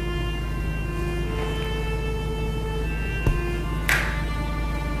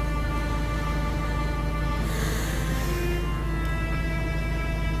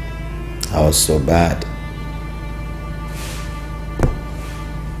 I was so bad.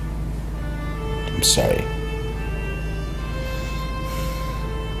 I'm sorry.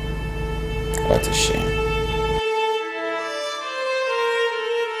 What a shame.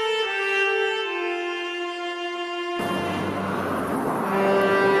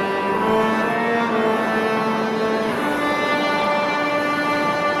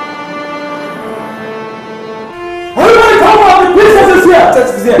 Everybody come on, the princess is here! The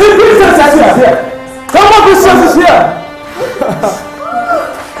princess is here! Come on, princess is here!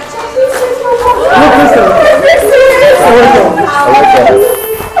 My princess!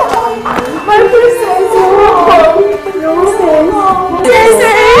 My princess, you're welcome. You're welcome.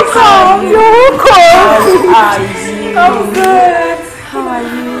 Princess, you're welcome. I'm good. How are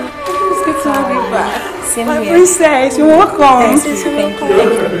you? It's good to have you back. Same My here. princess, you're welcome. Thank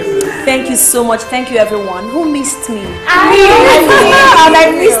you. Thank you so much. Thank you, everyone who missed me.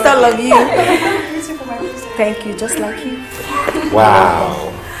 I missed all of you. Thank you, just like you.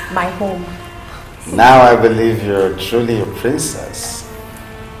 Wow. My home. Now I believe you're truly a princess.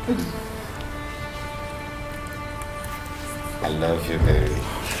 I love you, baby.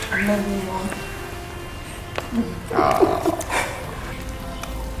 I love you, Mom.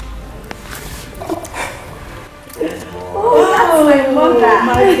 Oh, that's my mother.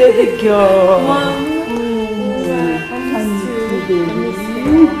 My baby girl. Mom.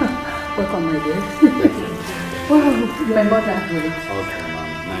 Welcome, my dear. Wow, my mother. Okay, Mom.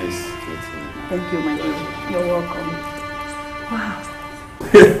 Nice meeting you. Thank you, my dear. You're welcome. Wow.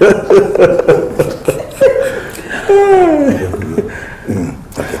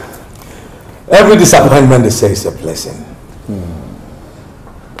 Every disappointment, they say, is a blessing.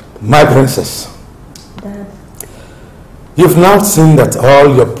 My princess, Dad. you've now seen that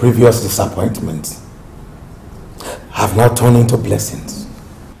all your previous disappointments have now turned into blessings.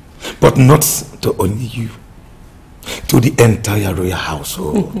 But not to only you, to the entire royal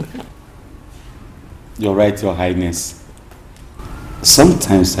household. You're right, Your Highness.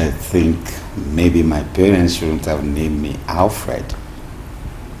 Sometimes I think maybe my parents shouldn't have named me Alfred.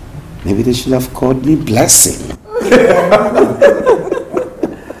 Maybe they should have called me Blessing.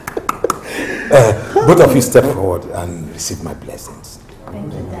 Both of you step forward and receive my blessings.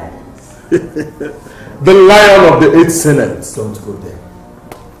 Thank you, Dad. The lion of the 8th Senate. Don't go there.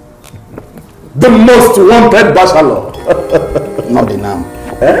 The most wanted bachelor. Not be now.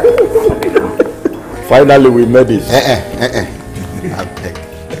 Finally, we made it. I beg.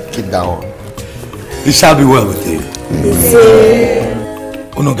 Keep that on. It shall be well with you.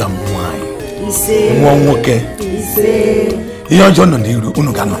 Unogam wine.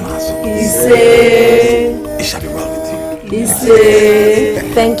 It shall be well with you.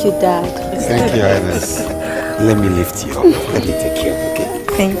 Thank you, Dad. Thank you, Highness. Let me lift you up. Let me take care of you, okay?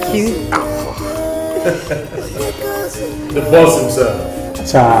 Thank you. The boss himself.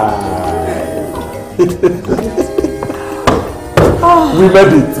 We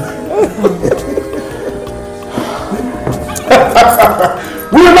made it.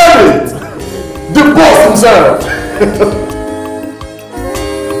 We made it. The boss himself.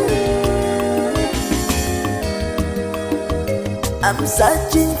 I'm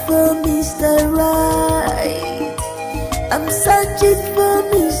searching for Mr. Right. I'm searching for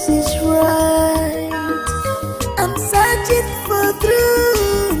Mrs. Right. I'm searching for true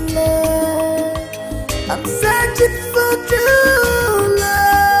love. I'm searching for true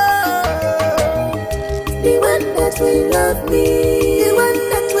love. The one that will love me. The one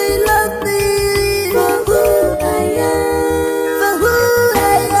that will love me. For who I am. For who I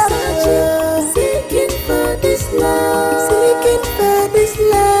am. Searching for this love. Seeking for this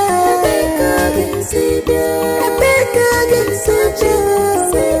love. Emeka again,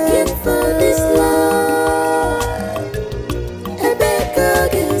 seeking for this love. Emeka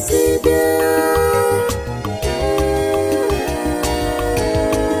again,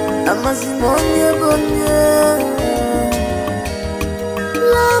 I'm a Simonia Bonia.